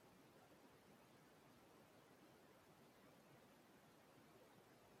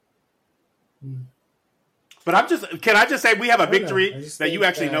 But can I just say we have a victory that you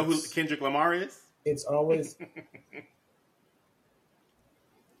actually know who Kendrick Lamar is? It's always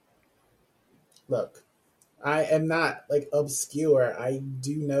look. I am not like obscure. I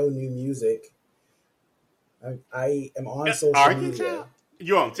do know new music. I am on social media.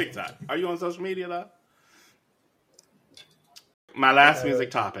 You're on TikTok. Are you on social media though? My last music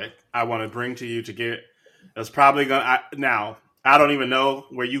topic I want to bring to you that's probably gonna now. I don't even know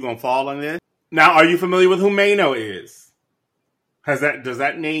where you're gonna fall on this. Now, are you familiar with who Mano is? Does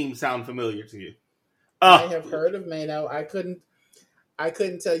that name sound familiar to you? I have heard of Mano. I couldn't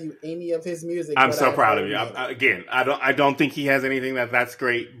tell you any of his music. I'm so proud of you. I don't think he has anything that's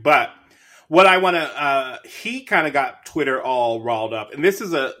great. But what I want to, he kind of got Twitter all riled up, and this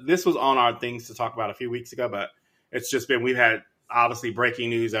was on our things to talk about a few weeks ago. But it's just been, we've had obviously breaking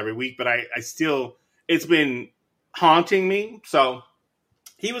news every week, but I still, it's been haunting me. So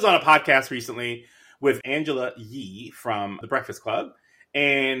he was on a podcast recently with Angela Yee from The Breakfast Club.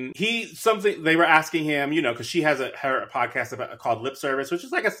 And they were asking him, because she has her podcast called Lip Service, which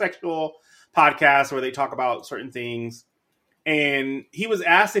is like a sexual podcast where they talk about certain things. And he was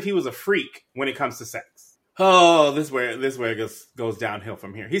asked if he was a freak when it comes to sex. Oh, this is where it goes downhill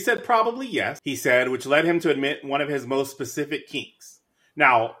from here. He said probably yes. He said, which led him to admit one of his most specific kinks.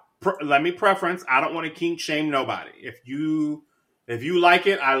 Now, let me preference, I don't want to kink shame nobody. If you like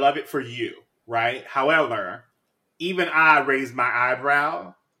it, I love it for you. right? However, even I raised my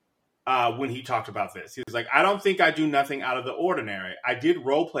eyebrow when he talked about this. He was like, I don't think I do nothing out of the ordinary. I did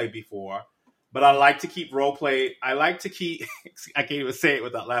role play before, but I like to keep role play. I like to keep, I can't even say it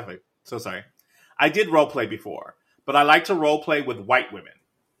without laughing. So sorry. I did role play before, but I like to role play with white women.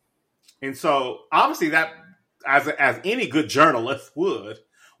 And so obviously that, as any good journalist would,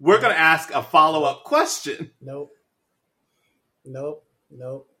 we're going to ask a follow-up question. Nope.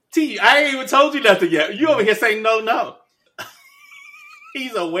 T, I ain't even told you nothing yet. You over here saying no.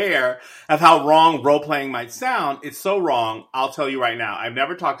 He's aware of how wrong role-playing might sound. It's so wrong. I'll tell you right now. I've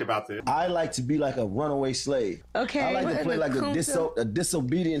never talked about this. I like to be like a runaway slave. Okay. I like to play like a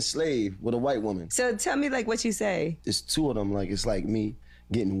disobedient slave with a white woman. So tell me like what you say. It's two of them. Like it's like me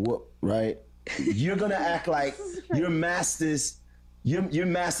getting whooped, right? You're gonna act like your master's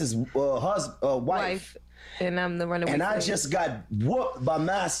wife. And I'm the runaway And slave. I just got whooped by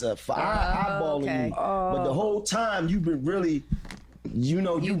Massa for eyeballing me. But the whole time you've been really, you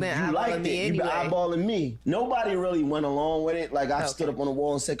liked it. You've been eyeballing me. Nobody really went along with it. Like I stood up on the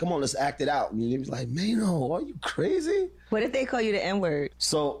wall and said, "Come on, let's act it out." And he was like, "Mano, are you crazy?" What if they call you the N-word?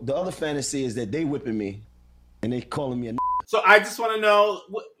 So the other fantasy is that they whipping me, and they calling me a. So I just want to know,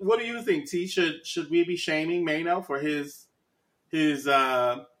 what do you think, T? Should we be shaming Mano for his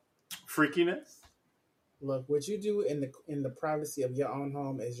freakiness? Look, what you do in the privacy of your own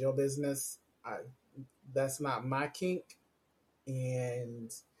home is your business. That's not my kink, and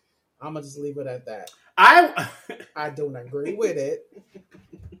I'm gonna just leave it at that. I don't agree with it,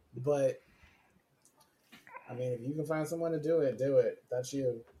 but I mean, if you can find someone to do it, do it. That's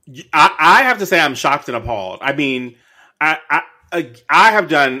you. I have to say I'm shocked and appalled. I mean, I have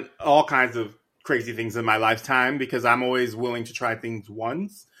done all kinds of crazy things in my lifetime because I'm always willing to try things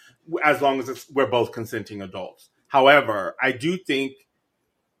once, as long as we're both consenting adults. However, I do think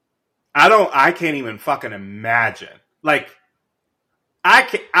I can't even fucking imagine. Like, in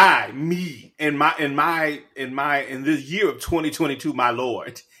this year of 2022, my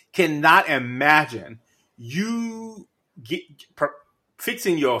Lord, cannot imagine you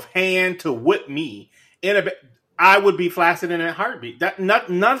fixing your hand to whip me in a. I would be flaccid in a heartbeat.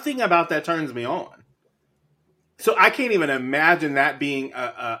 Nothing about that turns me on. So I can't even imagine that being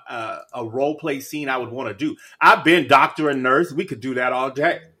a role play scene I would want to do. I've been doctor and nurse. We could do that all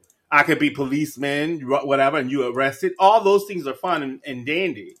day. I could be policeman, whatever, and you arrested. All those things are fun and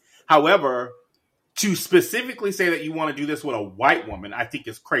dandy. However, to specifically say that you want to do this with a white woman, I think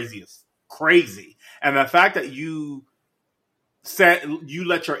is crazy. And the fact that you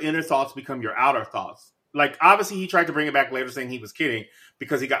let your inner thoughts become your outer thoughts. Like, obviously, he tried to bring it back later saying he was kidding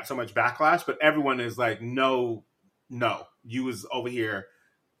because he got so much backlash. But everyone is like, no, you was over here.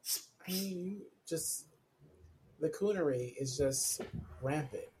 I mean, just the coonery is just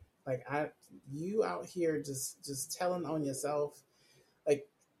rampant. Like, you out here just telling on yourself. Like,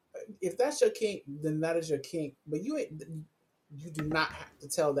 if that's your kink, then that is your kink. But you do not have to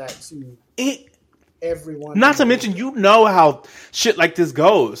tell that to everyone. Not to mention, you know how shit like this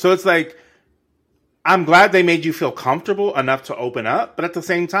goes. So it's like, I'm glad they made you feel comfortable enough to open up, but at the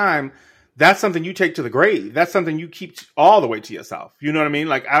same time, that's something you take to the grave. That's something you keep all the way to yourself. You know what I mean?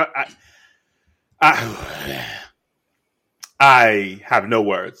 Like, I have no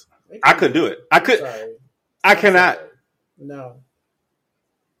words. I couldn't do it. I cannot. No.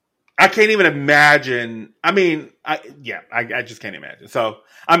 I can't even imagine. I mean, I just can't imagine. So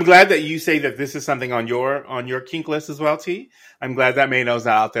I'm glad that you say that this is something on your kink list as well, T. I'm glad that Mano's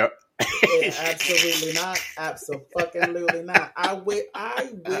out there. Yeah, absolutely not. Absolutely not. I wish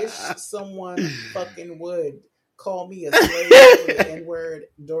someone fucking would call me a slave for the N-word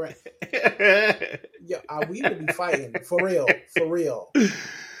during. Yeah, we would be fighting for real.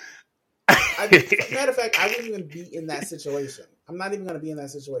 Matter of fact, I wouldn't even be in that situation. I'm not even going to be in that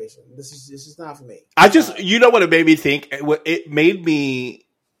situation. It's just not for me. You know what it made me think? It made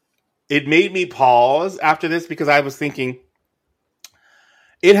me pause after this because I was thinking,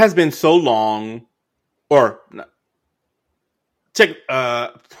 it has been so long, how do I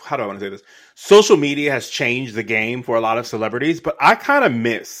want to say this? Social media has changed the game for a lot of celebrities, but I kind of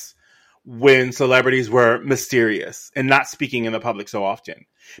miss when celebrities were mysterious and not speaking in the public so often.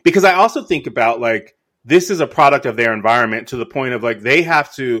 Because I also think about, like, this is a product of their environment to the point of, like, they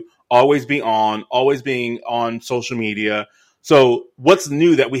have to always being on social media. So what's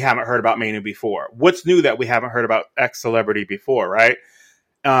new that we haven't heard about Manu before? What's new that we haven't heard about X celebrity before, right?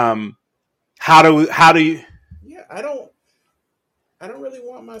 How do you? Yeah, I don't really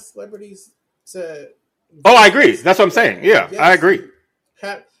want my celebrities to. Oh, I agree. That's what I'm saying. Yeah, I agree.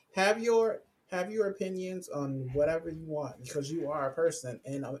 Have your have your opinions on whatever you want because you are a person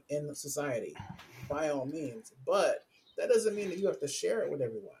in society, by all means. But that doesn't mean that you have to share it with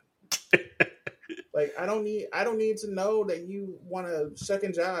everyone. Like I don't need to know that you want to shuck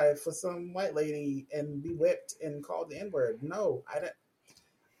and jive for some white lady and be whipped and called the N-word. No,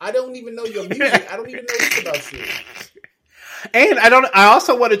 I don't even know your music. I don't even know this about you. And I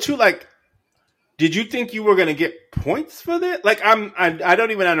also wanted to like, did you think you were going to get points for that? Like I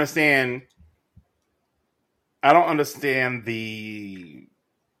don't even understand. I don't understand the.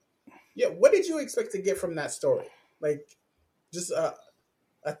 Yeah, what did you expect to get from that story? Like, just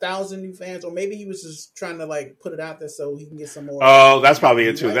 1,000 new fans, or maybe he was just trying to like put it out there so he can get some more. Oh, that's probably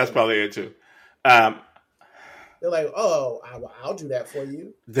it too. That's probably it too. They're like, oh, I'll do that for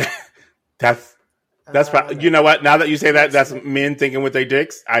you. That's probably. You know what? Now that you say that, that's men thinking with their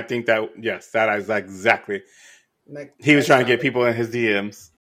dicks. I think that yes, that is exactly. He was trying to get people in his DMs.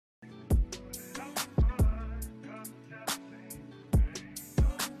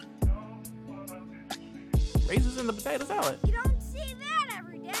 Raisins in the potato salad. You don't see that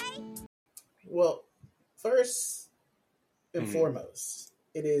every day. Well, first and foremost,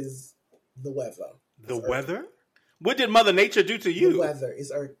 it is the weather. The weather? What did Mother Nature do to you? The weather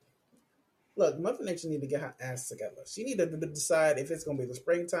is Earth. Look, Mother Nature need to get her ass together. She need to decide if it's going to be the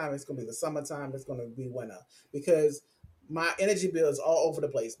springtime, it's going to be the summertime, it's going to be winter. Because my energy bill is all over the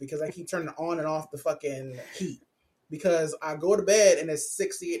place because I keep turning on and off the fucking heat. Because I go to bed and it's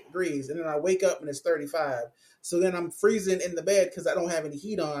 68 degrees, and then I wake up and it's 35. So then I'm freezing in the bed because I don't have any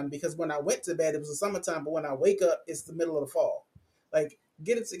heat on, because when I went to bed, it was the summertime, but when I wake up, it's the middle of the fall. Like,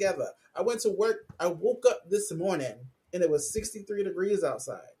 get it together. I went to work, I woke up this morning, and it was 63 degrees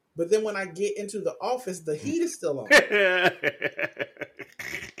outside. But then when I get into the office, the heat is still on.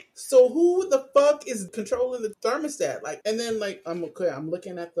 So who the fuck is controlling the thermostat? Like, and then like I'm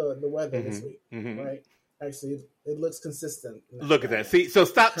looking at the weather this week, right? Actually, it looks consistent. Look at that. See, so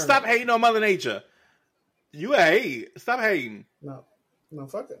stop hating on Mother Nature. You hate. Stop hating. No,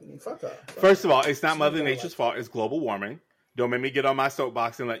 fuck her. Fuck her. First of all, it's not Mother Nature's fault. It's global warming. Don't make me get on my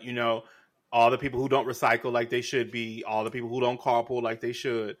soapbox and let you know all the people who don't recycle like they should be, all the people who don't carpool like they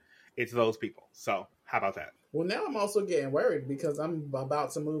should. It's those people. So how about that? Well, now I'm also getting worried because I'm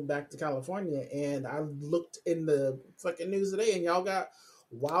about to move back to California, and I looked in the fucking news today, and y'all got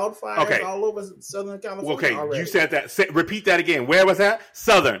wildfires all over Southern California already. You said that. Repeat that again. Where was that?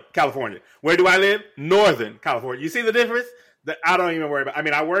 Southern California. Where do I live? Northern California. You see the difference? That I don't even worry about. I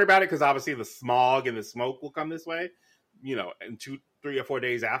mean, I worry about it because obviously the smog and the smoke will come this way. You know, in 2, 3, or 4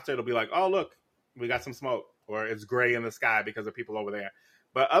 days after, it'll be like, oh, look, we got some smoke, or it's gray in the sky because of people over there.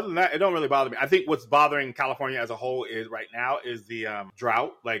 But other than that, it don't really bother me. I think what's bothering California as a whole is right now is the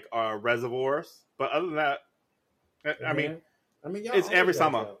drought, like our reservoirs. But other than that, I mean, it's every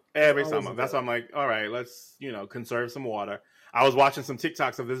summer. Every summer. That's why I'm like, all right, let's, conserve some water. I was watching some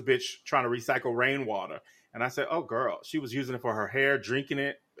TikToks of this bitch trying to recycle rainwater. And I said, oh, girl, she was using it for her hair, drinking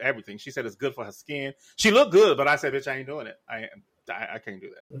it, everything. She said it's good for her skin. She looked good, but I said, bitch, I ain't doing it. I can't do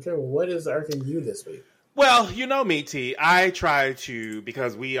that. Okay, well, what is irking you this week? Well, you know me, T. I try to,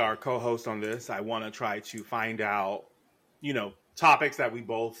 because we are co-hosts on this, I want to try to find out, topics that we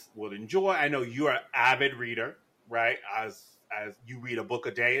both would enjoy. I know you're an avid reader, right? As you read a book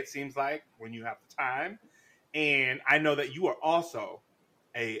a day, it seems like, when you have the time. And I know that you are also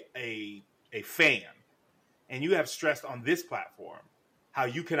a fan. And you have stressed on this platform how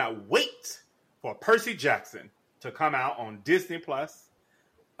you cannot wait for Percy Jackson to come out on Disney Plus.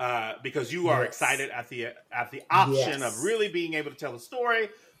 Because you are excited at the option of really being able to tell a story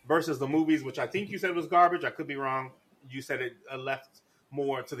versus the movies, which I think you said was garbage. I could be wrong. You said it left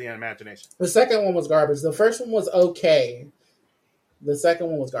more to the imagination. The second one was garbage. The first one was okay. The second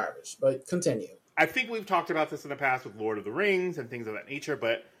one was garbage. But continue. I think we've talked about this in the past with Lord of the Rings and things of that nature,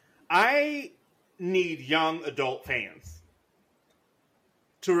 but I need young adult fans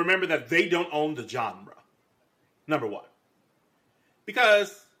to remember that they don't own the genre. Number one.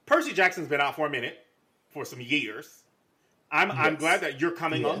 Because Percy Jackson's been out for a minute, for some years. I'm glad that you're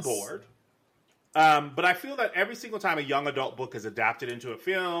coming on board. But I feel that every single time a young adult book is adapted into a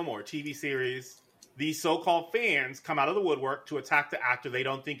film or a TV series, these so-called fans come out of the woodwork to attack the actor they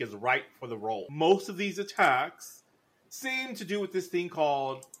don't think is right for the role. Most of these attacks seem to do with this thing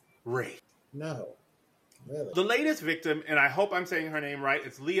called rape. No. Really? The latest victim, and I hope I'm saying her name right,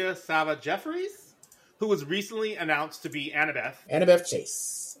 it's Leah Sava Jeffries, who was recently announced to be Annabeth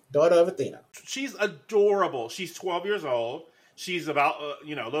Chase, daughter of Athena. She's adorable. She's 12 years old. She's about, a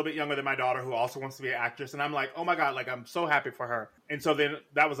little bit younger than my daughter, who also wants to be an actress. And I'm like, oh my God, I'm so happy for her. And so then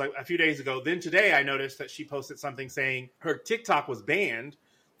that was like a few days ago. Then today I noticed that she posted something saying her TikTok was banned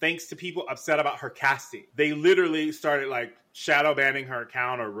thanks to people upset about her casting. They literally started like shadow banning her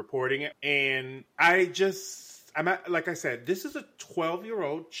account or reporting it. And like I said, this is a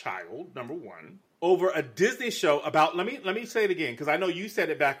 12-year-old child, number one, over a Disney show about, let me say it again, because I know you said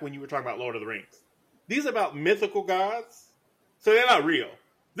it back when you were talking about Lord of the Rings. These are about mythical gods, so they're not real.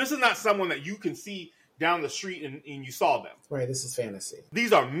 This is not someone that you can see down the street and you saw them. Right, this is fantasy.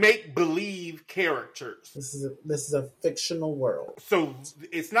 These are make-believe characters. This is a fictional world. So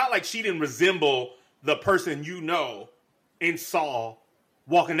it's not like she didn't resemble the person you know and saw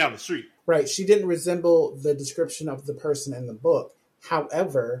walking down the street. Right, she didn't resemble the description of the person in the book.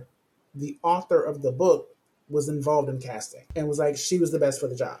 However, the author of the book was involved in casting and was like, she was the best for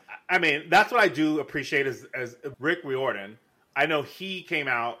the job. I mean, that's what I do appreciate as Rick Riordan. I know he came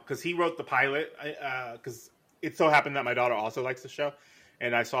out because he wrote the pilot, because it so happened that my daughter also likes the show,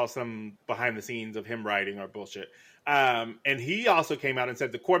 and I saw some behind the scenes of him writing or bullshit. And he also came out and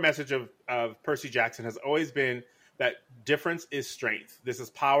said the core message of Percy Jackson has always been that difference is strength. This is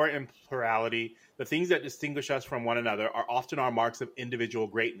power and plurality. The things that distinguish us from one another are often our marks of individual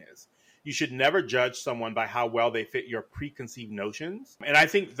greatness. You should never judge someone by how well they fit your preconceived notions. And I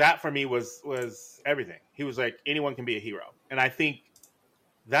think that for me was everything. He was like, anyone can be a hero. And I think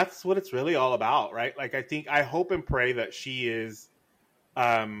that's what it's really all about, right? Like, I hope and pray that she is,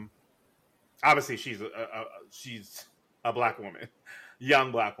 obviously she's a black woman,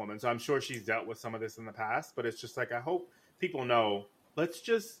 young black woman. So I'm sure she's dealt with some of this in the past, but it's just like, I hope people know, let's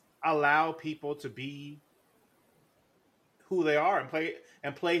just allow people to be who they are and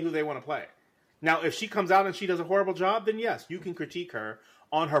play who they want to play. Now, if she comes out and she does a horrible job, then yes, you can critique her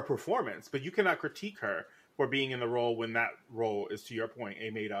on her performance, but you cannot critique her for being in the role when that role is, to your point, a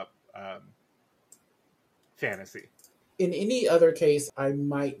made-up fantasy. In any other case, I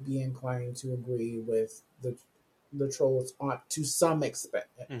might be inclined to agree with the trolls to some extent.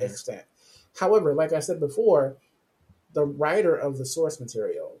 However, like I said before, the writer of the source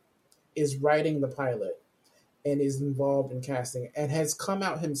material is writing the pilot and is involved in casting and has come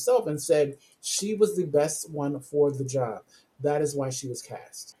out himself and said she was the best one for the job. That is why she was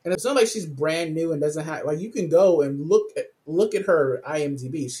cast. And it's not like she's brand new and doesn't have, like, you can go and look at her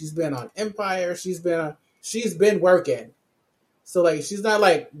IMDb. She's been on Empire. She's been working. So like, she's not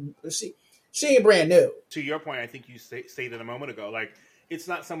like, she ain't brand new. To your point, I think you stated a moment ago, like, it's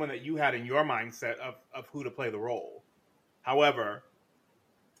not someone that you had in your mindset of who to play the role. However,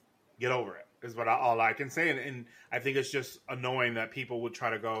 get over it is all I can say. And I think it's just annoying that people would try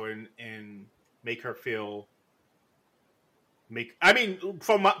to go and make her feel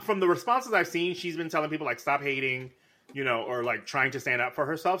from the responses I've seen, she's been telling people like, stop hating, or like trying to stand up for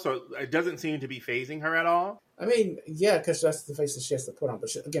herself. So it doesn't seem to be phasing her at all. I mean, yeah, because that's the face that she has to put on.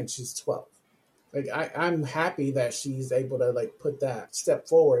 But again, she's 12. Like, I'm happy that she's able to like put that step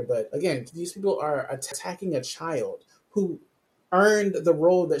forward. But again, these people are attacking a child who earned the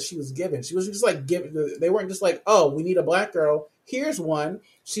role that she was given. She was just like they weren't just like, oh, we need a black girl. Here's one.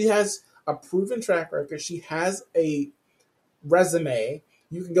 She has a proven track record. She has a resume.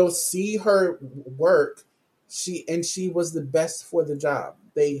 You can go see her work. She was the best for the job.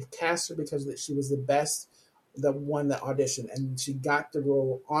 They cast her because she was the best, the one that auditioned, and she got the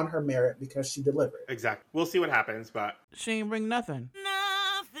role on her merit because she delivered. Exactly. We'll see what happens, but she ain't bring nothing.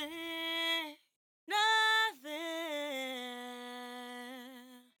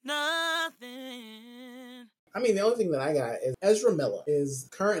 I mean, the only thing that I got is Ezra Miller is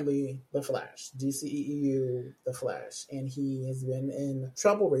currently the Flash, DCEU the Flash, and he has been in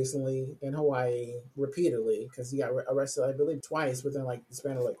trouble recently in Hawaii repeatedly because he got arrested, I believe, twice within like the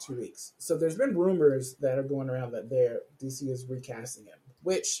span of like 2 weeks. So there's been rumors that are going around that DC is recasting him,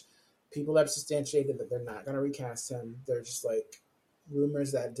 which people have substantiated that they're not going to recast him. They're just like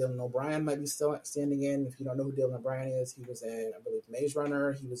rumors that Dylan O'Brien might be still standing in. If you don't know who Dylan O'Brien is, he was in, I believe, Maze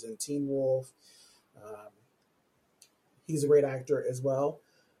Runner. He was in Teen Wolf. He's a great actor as well.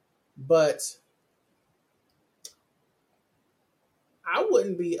 But I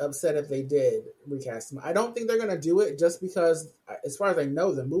wouldn't be upset if they did recast him. I don't think they're going to do it just because, as far as I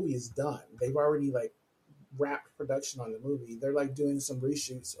know, the movie is done. They've already like wrapped production on the movie. They're like doing some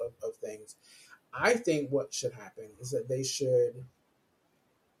reshoots of things. I think what should happen is that they should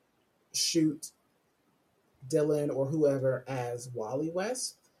shoot Dylan or whoever as Wally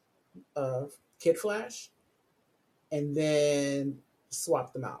West of Kid Flash, and then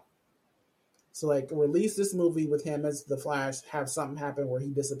swap them out. So, like, release this movie with him as the Flash, have something happen where he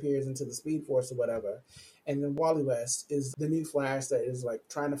disappears into the Speed Force or whatever, and then Wally West is the new Flash that is, like,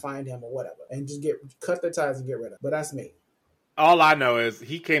 trying to find him or whatever, and just cut their ties and get rid of him. But that's me. All I know is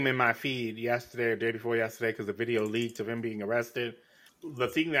he came in my feed yesterday or day before yesterday because the video leaked of him being arrested. the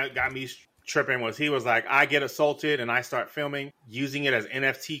thing that got me tripping was he was like, I get assaulted and I start filming using it as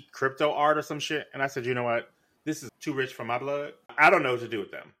NFT crypto art or some shit. And I said, you know what? This is too rich for my blood. I don't know what to do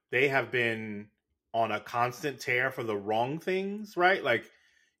with them. They have been on a constant tear for the wrong things, right? Like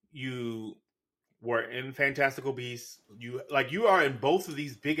you were in Fantastical Beasts. You are in both of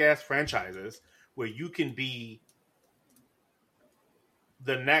these big ass franchises where you can be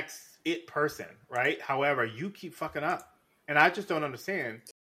the next it person, right? However, you keep fucking up. And I just don't understand.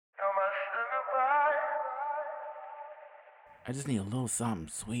 I just need a little something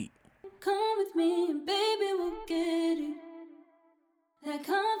sweet. Come with me and baby we'll get it. That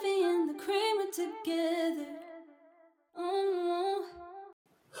coffee and the creamer together. Oh.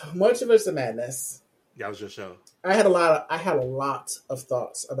 Multiverse of Madness. That was your show. I had a lot of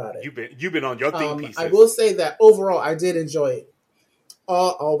thoughts about it. You've been on your think pieces. I will say that overall I did enjoy it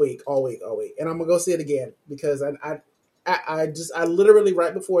all week, and I'm gonna go see it again because I literally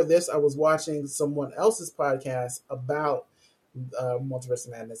right before this I was watching someone else's podcast about Multiverse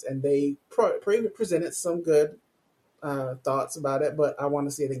of Madness, and they presented some good thoughts about it, but I want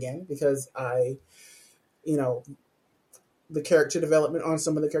to see it again because the character development on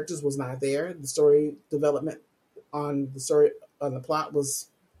some of the characters was not there. The story development on the plot was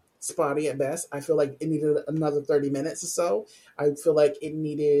spotty at best. I feel like it needed another 30 minutes or so. I feel like it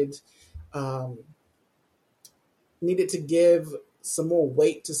needed to give some more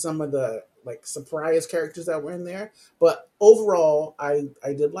weight to some of the surprise characters that were in there. But overall, I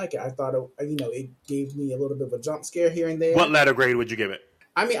did like it. I thought it gave me a little bit of a jump scare here and there. What letter grade would you give it?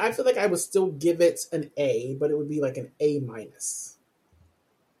 I mean, I feel like I would still give it an A, but it would be like an A-.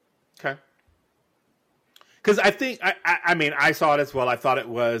 Okay. Because I think I saw it as well. I thought it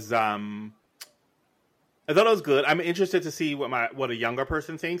was good. I'm interested to see what a younger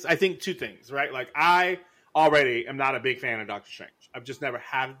person thinks. I think two things, right? Like I already am not a big fan of Doctor Strange. I've just never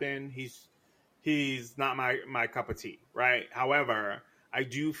have been. He's not my cup of tea, right? However, I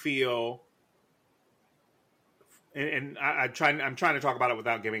do feel, and I'm trying to talk about it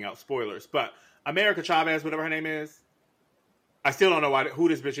without giving out spoilers. But America Chavez, whatever her name is, I still don't know who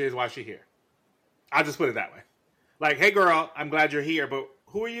this bitch is. Why is she here? I'll just put it that way. Like, hey girl, I'm glad you're here, but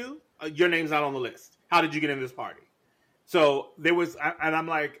who are you? Your name's not on the list. How did you get in this party? So there was, and I'm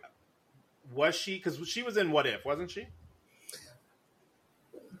like, was she? Because she was in What If, wasn't she?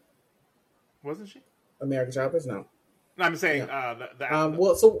 Wasn't she? America Chavez? No. I'm saying yeah.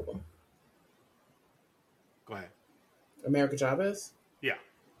 So go ahead. America Chavez? Yeah.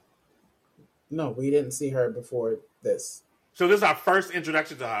 No, we didn't see her before this. So this is our first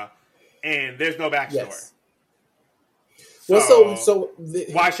introduction to her, and there's no backstory. Yes. So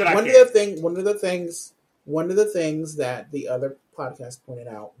why should I? One of the things that the other podcast pointed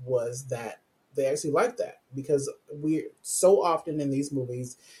out was that they actually like that because we so often in these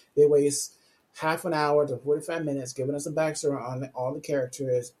movies they waste half an hour to 45 minutes giving us a backstory on all the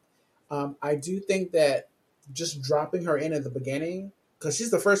characters. I do think that just dropping her in at the beginning, because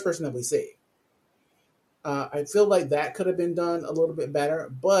she's the first person that we see, I feel like that could have been done a little bit better,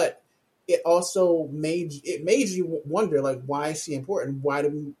 but it also made you wonder, like, why is she important? Why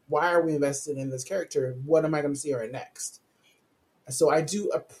are we invested in this character? What am I going to see her in next? So I do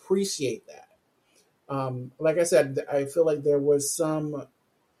appreciate that. Like I said, I feel like there was some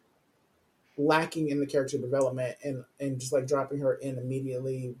lacking in the character development, and just like dropping her in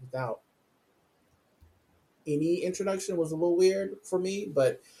immediately without any introduction was a little weird for me.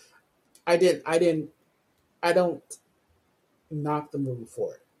 But I don't knock the movie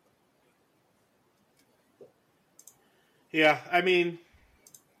for it. Yeah, I mean,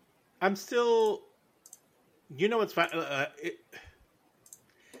 I'm still, it's fine.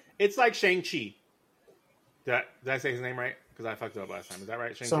 It's like Shang-Chi. Did I say his name right? Because I fucked it up last time. Is that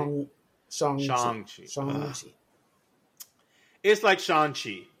right? Shang-Chi? Shang-Chi. It's like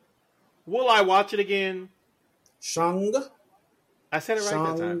Shang-Chi. Will I watch it again? I said it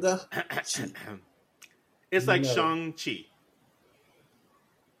right that time. It's like Shang-Chi.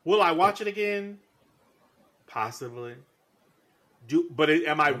 Will I watch it again? Possibly.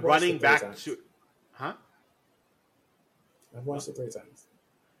 Am I running back to? Huh? I've watched it 3 times.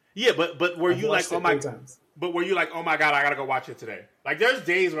 Yeah, but were you like, oh my? But were you like, oh my god, I gotta go watch it today? Like, there's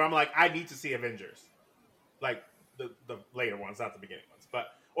days where I'm like, I need to see Avengers, like the later ones, not the beginning ones,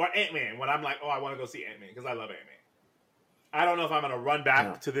 or Ant-Man. When I'm like, oh, I want to go see Ant-Man because I love Ant-Man. I don't know if I'm gonna run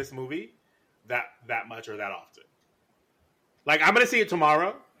back to this movie that much or that often. Like, I'm gonna see it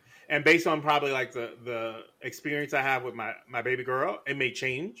tomorrow. And based on probably like the experience I have with my baby girl, it may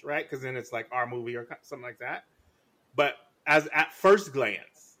change, right? Because then it's like our movie or something like that. But as at first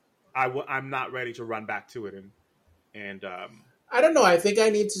glance, I'm not ready to run back to it. And I don't know. I think I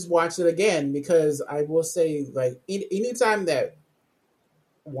need to watch it again because I will say, like, anytime that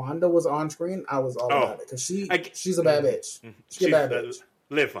Wanda was on screen, I was all about it because she's a bad bitch. She's a bad bitch.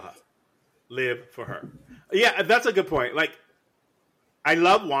 Live for her. Live for her. Yeah, that's a good point. Like, I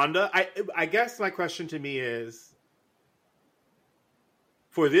love Wanda. I guess my question to me is,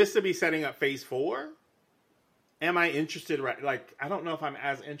 for this to be setting up Phase 4, am I interested? Right? Like, I don't know if I'm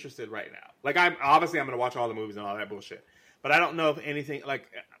as interested right now. Like, I'm going to watch all the movies and all that bullshit, but I don't know if anything. Like,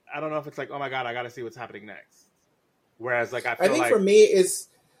 I don't know if it's like, oh my god, I got to see what's happening next. Whereas, like, I think like, for me,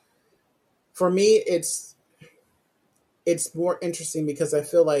 it's more interesting because I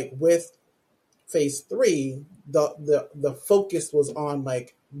feel like with Phase 3, the focus was on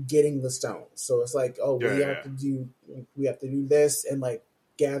like getting the stones. So it's like, oh, we have to do this and like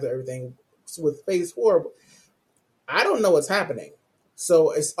gather everything. So with Phase 4, I don't know what's happening.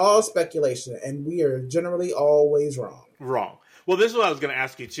 So it's all speculation, and we are generally always wrong. Wrong. Well, this is what I was going to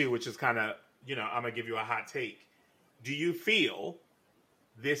ask you too, which is kind of, I'm going to give you a hot take. Do you feel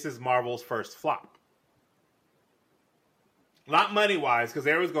this is Marvel's first flop? Not money-wise, because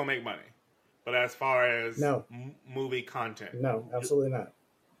they're always going to make money. But as far as movie content. No, absolutely not.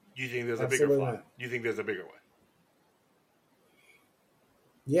 You think there's a bigger flop? Not. You think there's a bigger one?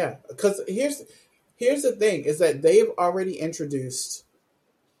 Yeah, because here's the thing, is that they've already introduced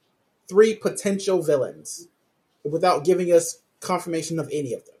 3 potential villains without giving us confirmation of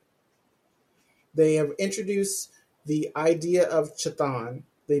any of them. They have introduced the idea of Chthon,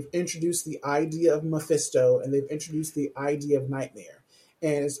 they've introduced the idea of Mephisto, and they've introduced the idea of Nightmare.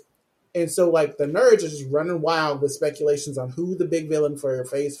 And so, like, the nerds are just running wild with speculations on who the big villain for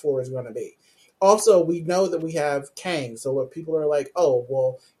Phase 4 is going to be. Also, we know that we have Kang, so what people are like, oh,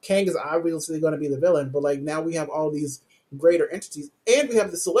 well, Kang is obviously going to be the villain, but, like, now we have all these greater entities, and we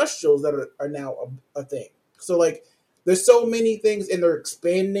have the Celestials that are now a thing. So, like, there's so many things, and they're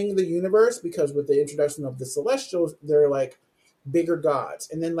expanding the universe because with the introduction of the Celestials, they're, like, bigger gods.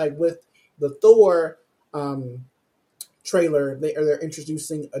 And then, like, with the Thor trailer, they're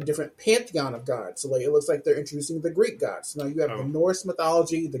introducing a different pantheon of gods. So like it looks like they're introducing the Greek gods. So now you have the Norse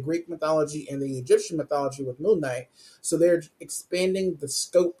mythology, the Greek mythology, and the Egyptian mythology with Moon Knight. So they're expanding the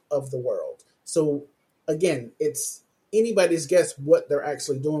scope of the world. So again, it's anybody's guess what they're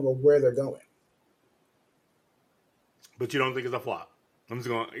actually doing or where they're going. But you don't think it's a flop? I'm just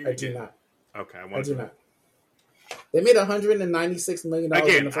going. I do not. Okay, I do not. They made $196 million.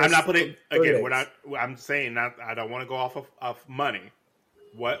 Again, I'm not putting. Again, I'm saying not. I don't want to go off of money.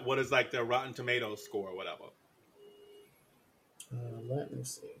 What is like the Rotten Tomatoes score or whatever? Let me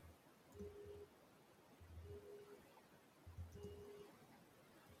see.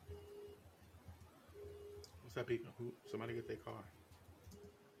 What's that people? Somebody get their car.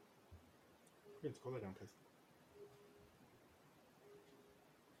 Let's call it down, please.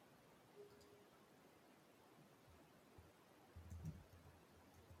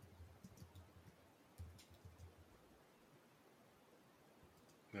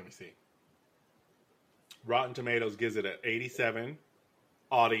 Let me see. Rotten Tomatoes gives it an 87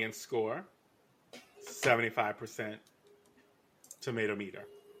 audience score, 75% tomato meter.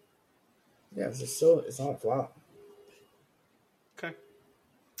 Yeah, it's not a flop. Okay.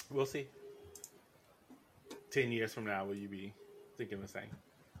 We'll see. 10 years from now, will you be thinking the same?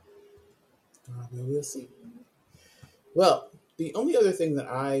 We'll see. Well, the only other thing that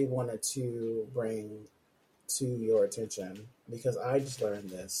I wanted to bring to your attention, because I just learned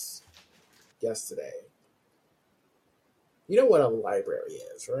this yesterday. You know what a library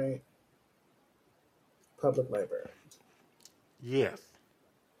is, right? Public library. Yes.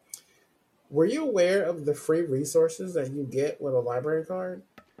 Were you aware of the free resources that you get with a library card?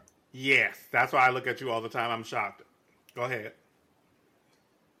 Yes. That's why I look at you all the time. I'm shocked. Go ahead.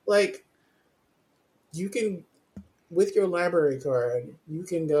 Like, you can, with your library card, you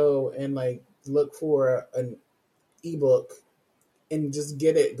can go and, like, look for an ebook and just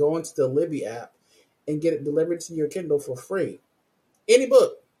go into the Libby app and get it delivered to your Kindle for free. Any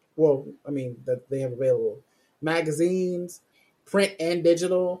book. Well, I mean, that they have available. Magazines, print and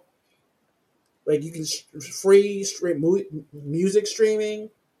digital. Like, you can free stream music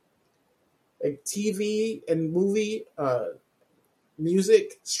streaming, like TV and movie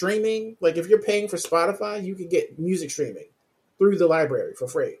music streaming. Like, if you're paying for Spotify, you can get music streaming through the library for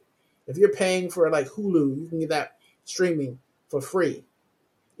free. If you're paying for, like, Hulu, you can get that streaming for free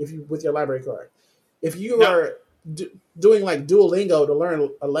with your library card. If you are doing, like, Duolingo to learn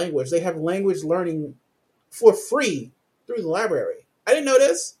a language, they have language learning for free through the library. I didn't know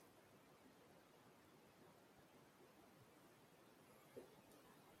this.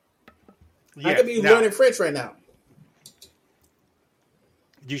 Yes. I could be learning French right now.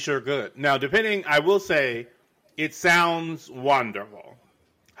 You sure could. Now, I will say, it sounds wonderful.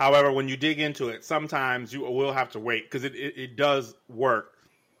 However, when you dig into it, sometimes you will have to wait because it does work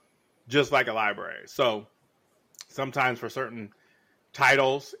just like a library. So sometimes for certain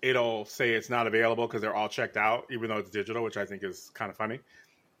titles, it'll say it's not available because they're all checked out, even though it's digital, which I think is kind of funny.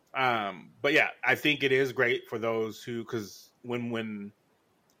 But yeah, I think it is great for those who, because when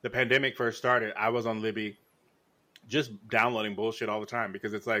the pandemic first started, I was on Libby just downloading bullshit all the time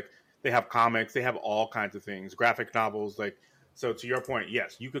because it's like they have comics, they have all kinds of things, graphic novels, like. So to your point,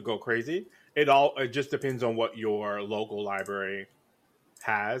 yes, you could go crazy. It just depends on what your local library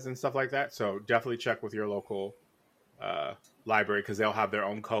has and stuff like that. So definitely check with your local library because they'll have their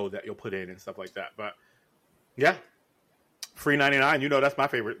own code that you'll put in and stuff like that. But yeah, free 99. You know that's my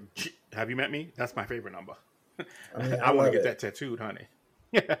favorite. Have you met me? That's my favorite number. I mean, I want to get that tattooed, honey.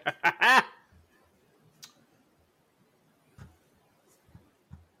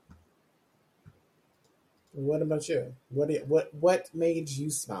 What about you? What made you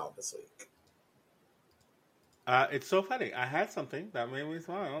smile this week? It's so funny. I had something that made me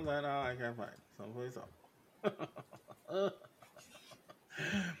smile that I can't find. Someplace else.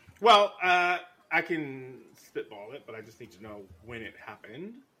 Well, I can spitball it, but I just need to know when it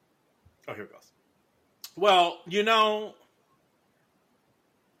happened. Oh, here it goes. Well,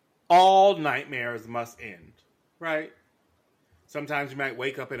 all nightmares must end, right? Sometimes you might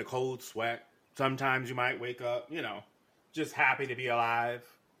wake up in a cold sweat. Sometimes you might wake up, just happy to be alive.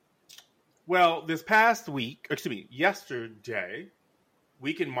 Well, this past week, yesterday,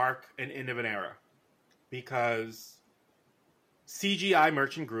 we can mark an end of an era because CGI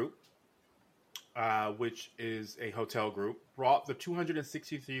Merchant Group, which is a hotel group, brought the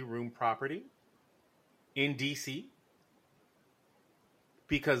 263-room property in D.C.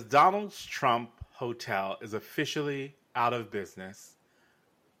 because Donald Trump Hotel is officially out of business.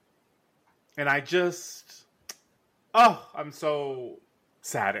 And I'm so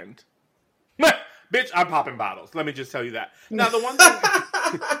saddened. Bitch, I'm popping bottles. Let me just tell you that. Now, the one thing,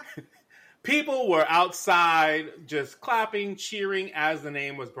 people were outside just clapping, cheering as the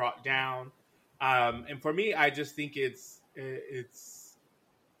name was brought down. And for me, I just think it's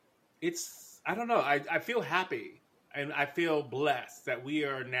I don't know. I feel happy and I feel blessed that we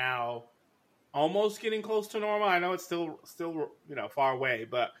are now almost getting close to normal. I know it's still far away,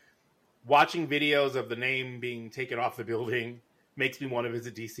 but watching videos of the name being taken off the building makes me want to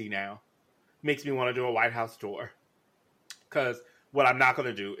visit DC now. Makes me want to do a White House tour. Because what I'm not going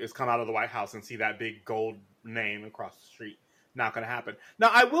to do is come out of the White House and see that big gold name across the street. Not going to happen. Now,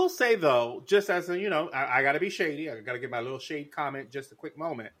 I will say, though, just as a, I got to be shady. I got to give my little shade comment just a quick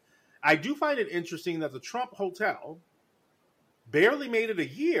moment. I do find it interesting that the Trump Hotel barely made it a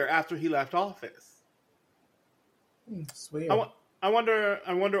year after he left office. It's weird. I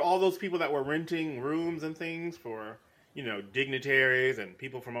wonder all those people that were renting rooms and things for, dignitaries and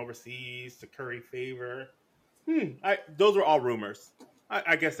people from overseas to curry favor. Those were all rumors.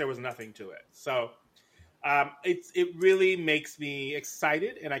 I guess there was nothing to it. So it really makes me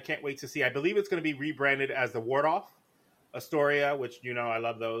excited, and I can't wait to see. I believe it's going to be rebranded as the Waldorf Astoria, which, I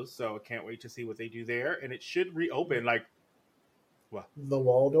love those. So I can't wait to see what they do there. And it should reopen what? The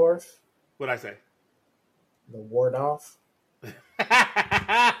Waldorf? What'd I say? The Waldorf?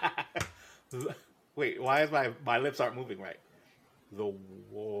 Wait, why is my lips aren't moving right? The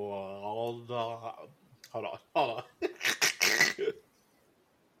Waldorf. Hold on.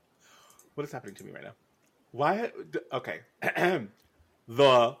 What is happening to me right now? Why? Okay.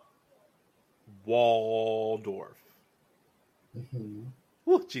 The Waldorf. Mm-hmm.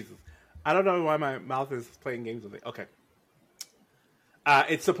 Oh, Jesus. I don't know why my mouth is playing games with it. Okay.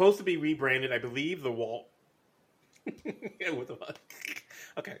 It's supposed to be rebranded, I believe, the Wall. What the fuck?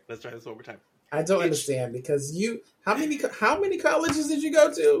 Okay, let's try this one more time. I don't understand because how many colleges did you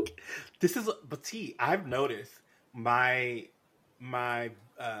go to? This is, but T, I've noticed my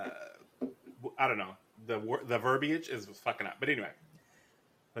I don't know, the verbiage is fucking up. But anyway,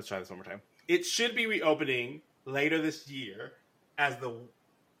 let's try this one more time. It should be reopening later this year as the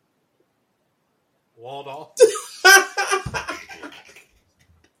Waldorf.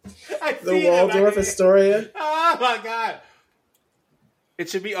 The Waldorf Astoria. Oh my god! It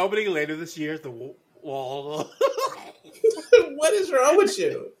should be opening later this year. The Waldorf. What is wrong with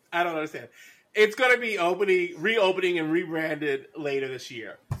you? I don't understand. It's going to be reopening, and rebranded later this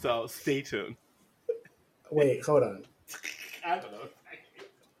year. So stay tuned. Wait, hold on. I don't know.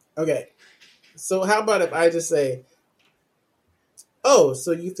 Okay. So how about if I just say, oh,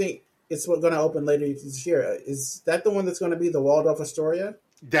 so you think it's going to open later this year? Is that the one that's going to be the Waldorf Astoria?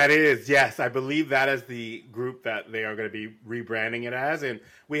 That is, yes. I believe that is the group that they are going to be rebranding it as. And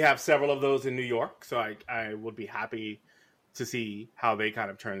we have several of those in New York. So I would be happy to see how they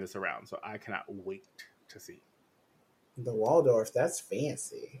kind of turn this around. So I cannot wait to see. The Waldorf, that's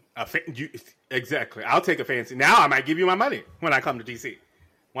fancy. Exactly. I'll take a fancy. Now I might give you my money when I come to DC.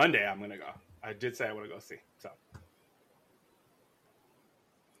 One day I'm going to go. I did say I want to go see. So.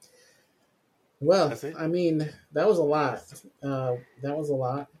 Well, I mean, that was a lot.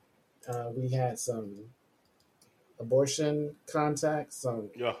 We had some abortion contact, some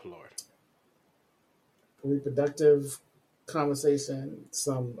reproductive conversation,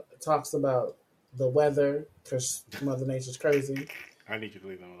 some talks about the weather, because Mother Nature's crazy. I need you to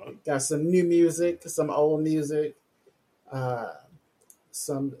leave them alone. Got some new music, some old music,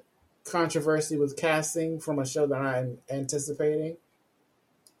 some controversy with casting from a show that I'm anticipating.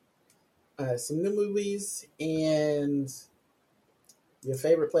 Some new movies, and your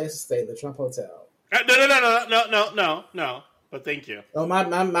favorite place to stay, the Trump Hotel. No. But thank you. Oh, my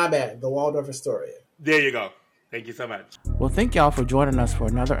bad. The Waldorf Astoria. There you go. Thank you so much. Well, thank y'all for joining us for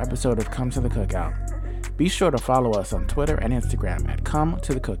another episode of Come to the Cookout. Be sure to follow us on Twitter and Instagram at Come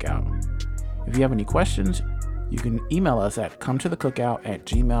to the Cookout. If you have any questions, you can email us at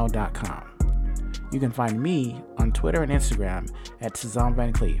cometothe.cookout@gmail.com. You can find me on Twitter and Instagram at Tizom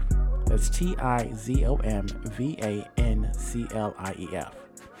Van Cleef. That's TIZOMVANCLIEF.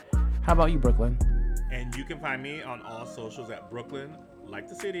 How about you, Brooklyn? And you can find me on all socials at Brooklyn, like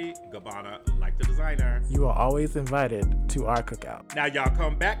the city, Gabbana, like the designer. You are always invited to our cookout. Now y'all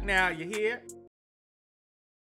come back now, you hear?